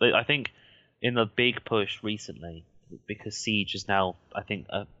 I think in the big push recently, because Siege has now, I think,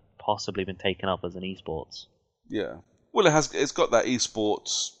 possibly been taken up as an esports. Yeah. Well, it's got that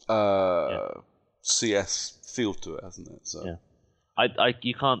esports CS feel to it, hasn't it? So. Yeah.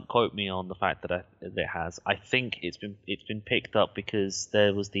 You can't quote me on the fact that it has. I think it's been picked up because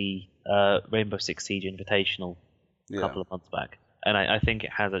there was the Rainbow Six Siege Invitational a couple of months back. And I think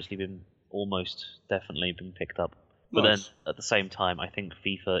it has actually been almost definitely been picked up. But then at the same time, I think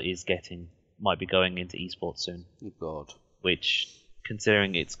FIFA might be going into esports soon. Oh God! Which,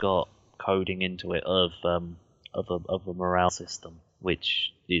 considering it's got coding into it of a morale system,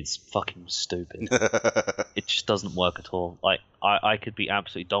 which is fucking stupid. It just doesn't work at all. Like I could be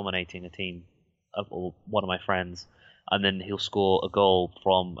absolutely dominating a team or one of my friends, and then he'll score a goal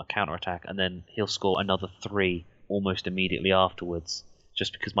from a counter attack, and then he'll score another 3 almost immediately afterwards,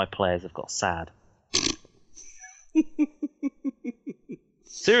 just because my players have got sad.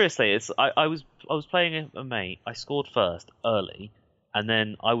 Seriously, I was playing a mate. I scored first early, and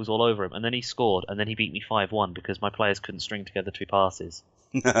then I was all over him, and then he scored, and then he beat me 5-1 because my players couldn't string together 2 passes.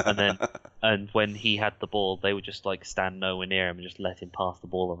 and when he had the ball, they would just like stand nowhere near him and just let him pass the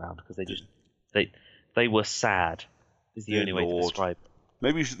ball around because they were sad. Is the only way to describe it.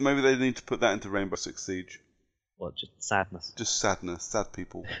 Maybe they need to put that into Rainbow Six Siege. What, just sadness? Just sadness, sad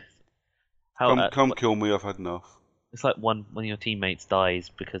people. How, Come kill me, I've had enough. It's like one when your teammates dies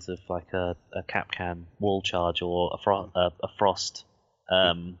because of like a Capcan wall charge or a frost.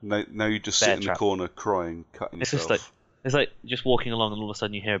 Now you just sit in the corner crying, cutting yourself. It's like just walking along and all of a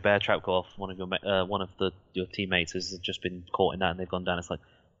sudden you hear a bear trap go off. One of your teammates has just been caught in that and they've gone down. It's like,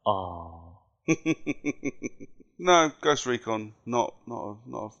 oh. No, Ghost Recon, not a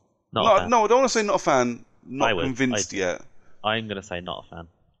fan. No, I don't want to say not a fan. Not convinced yet. I'm gonna say not a fan.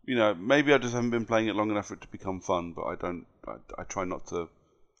 You know, maybe I just haven't been playing it long enough for it to become fun. But I try not to.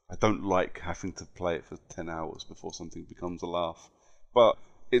 I don't like having to play it for 10 hours before something becomes a laugh. But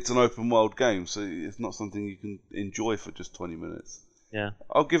it's an open world game, so it's not something you can enjoy for just 20 minutes. Yeah.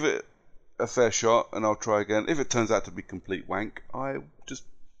 I'll give it a fair shot and I'll try again. If it turns out to be complete wank, I just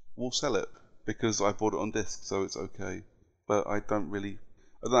will sell it because I bought it on disc, so it's okay. But I don't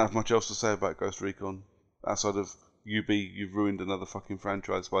have much else to say about Ghost Recon outside of you've ruined another fucking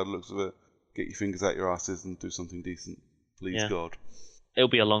franchise by the looks of it. Get your fingers out your asses and do something decent, please, God. It'll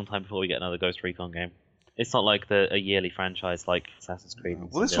be a long time before we get another Ghost Recon game. It's not like a yearly franchise like Assassin's Creed.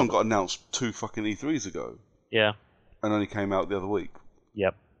 Well, this one got announced 2 fucking E3s ago. Yeah. And only came out the other week.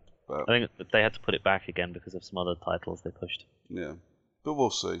 Yep. But I think they had to put it back again because of some other titles they pushed. Yeah. But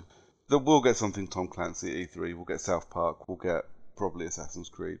we'll see. We'll get something Tom Clancy at E3. We'll get South Park. We'll get probably Assassin's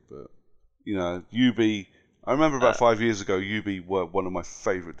Creed. But, you know, Ubi... I remember about 5 years ago, Ubi were one of my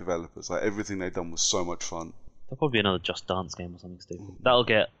favourite developers. Like, everything they'd done was so much fun. There'll probably be another Just Dance game or something stupid.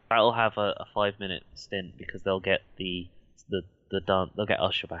 That'll have a 5-minute stint because they'll get they'll get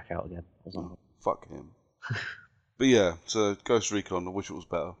Usher back out again or something. Oh, fuck him. But yeah, so Ghost Recon, I wish it was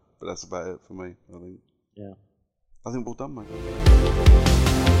better, but that's about it for me, I think. Yeah. I think we're done, mate.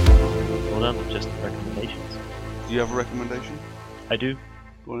 Well done, just recommendations. Do you have a recommendation? I do.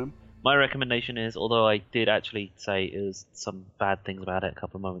 Go on in. My recommendation is, although I did actually say it was some bad things about it a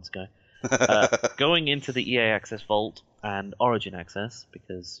couple of moments ago, going into the EA Access Vault and Origin Access,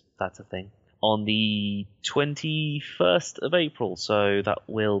 because that's a thing, on the 21st of April, so that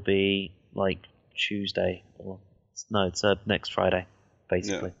will be like Tuesday, it's next Friday,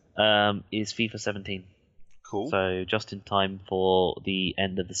 basically, is FIFA 17. Cool. So just in time for the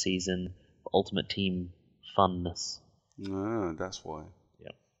end of the season, for Ultimate Team funness. Ah, that's why.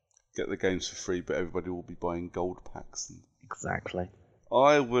 Yeah. Get the games for free, but everybody will be buying gold packs. Exactly.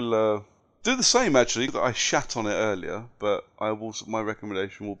 I will do the same, actually. I shat on it earlier, but my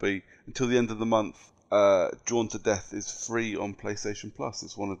recommendation will be, until the end of the month, Drawn to Death is free on PlayStation Plus.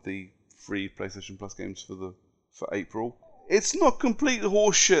 It's one of the free PlayStation Plus games for April. It's not complete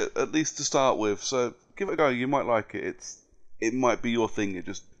horseshit, at least to start with, so give it a go. You might like it. It might be your thing. It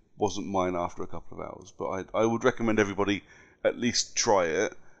just wasn't mine after a couple of hours. But I would recommend everybody at least try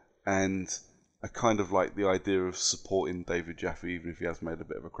it, and I kind of like the idea of supporting David Jaffe, even if he has made a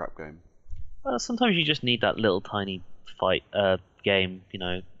bit of a crap game. Sometimes you just need that little tiny fight game. You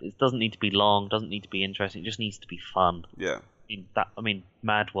know, it doesn't need to be long, doesn't need to be interesting. It just needs to be fun. Yeah.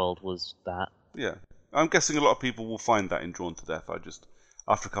 Mad World was that. Yeah, I'm guessing a lot of people will find that in Drawn to Death.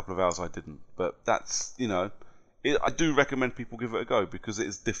 After a couple of hours, I didn't. But that's, I do recommend people give it a go because it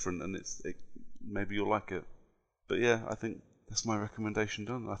is different and maybe you'll like it. But yeah, I think that's my recommendation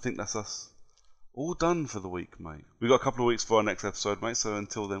done. I think that's us. All done for the week, mate. We've got a couple of weeks for our next episode, mate, so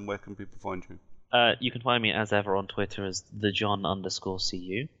until then, where can people find you? You can find me, as ever, on Twitter as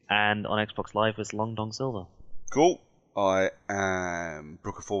thejohn_cu, and on Xbox Live as LongDongSilver. Cool. I am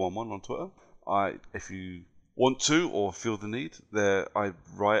Brooker411 on Twitter. If you want to, or feel the need, I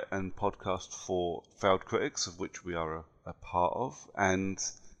write and podcast for Failed Critics, of which we are a part of, and...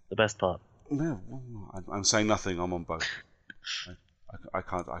 The best part. Yeah, I'm saying nothing, I'm on both. I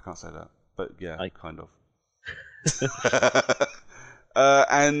can't say that. But yeah, kind of.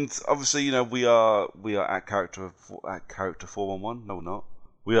 And obviously, we are at character 411. No, we're not.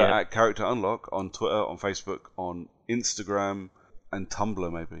 We are at Character Unlock on Twitter, on Facebook, on Instagram, and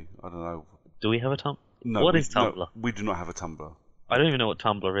Tumblr. Maybe, I don't know. Do we have a Tumblr? No. What is Tumblr? No, we do not have a Tumblr. I don't even know what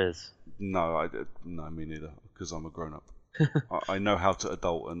Tumblr is. No, me neither, because I'm a grown up. I know how to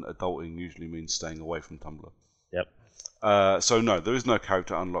adult, and adulting usually means staying away from Tumblr. Yep. So no, there is no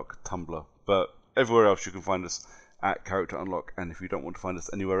Character Unlock Tumblr, but everywhere else you can find us at Character Unlock, and if you don't want to find us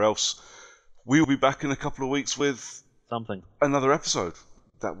anywhere else, we will be back in a couple of weeks with another episode.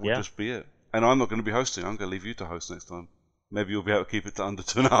 That will just be it. And I'm not going to be hosting. I'm going to leave you to host next time. Maybe you'll be able to keep it to under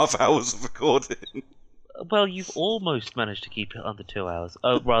 2.5 hours of recording. Well, you've almost managed to keep it under 2 hours.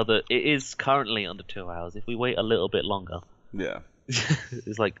 Oh, rather, it is currently under 2 hours. If we wait a little bit longer,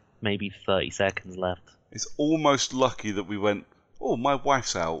 it's like maybe 30 seconds left. It's almost lucky that we went, my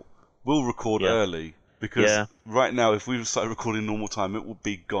wife's out. We'll record early. Because right now, if we started recording normal time, it would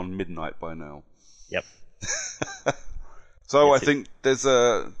be gone midnight by now. Yep. So I think there's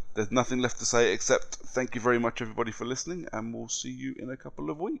nothing left to say except thank you very much, everybody, for listening, and we'll see you in a couple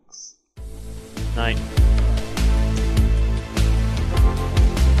of weeks. Night.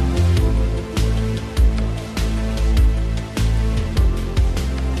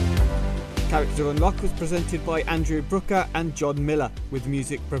 Character Unlock was presented by Andrew Brooker and John Miller, with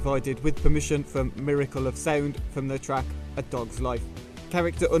music provided with permission from Miracle of Sound from the track A Dog's Life.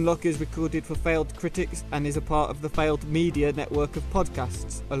 Character Unlock is recorded for Failed Critics and is a part of the Failed Media network of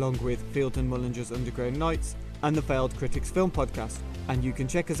podcasts, along with Field and Mullinger's Underground Nights and the Failed Critics Film Podcast. And you can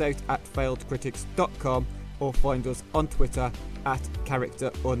check us out at failedcritics.com or find us on Twitter at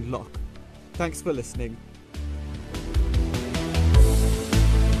Character Unlock. Thanks for listening.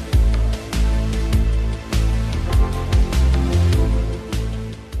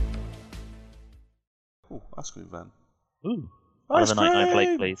 Oh, ice cream van. Ooh. Another night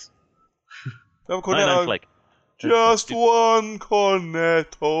flake, please. Have a cornetto. No flake. Just one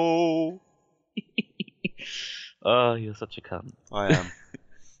cornetto. Oh, you're such a cunt. I am.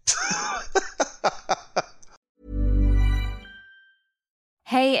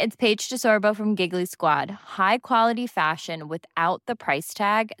 Hey, it's Paige DeSorbo from Giggly Squad. High quality fashion without the price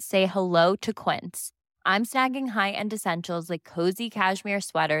tag. Say hello to Quince. I'm snagging high-end essentials like cozy cashmere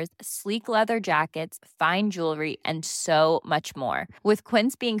sweaters, sleek leather jackets, fine jewelry, and so much more. With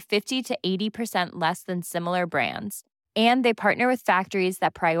Quince being 50 to 80% less than similar brands. And they partner with factories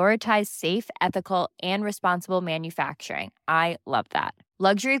that prioritize safe, ethical, and responsible manufacturing. I love that.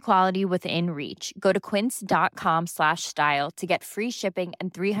 Luxury quality within reach. Go to quince.com/style to get free shipping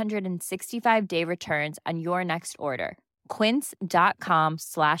and 365-day returns on your next order.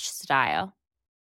 Quince.com/style.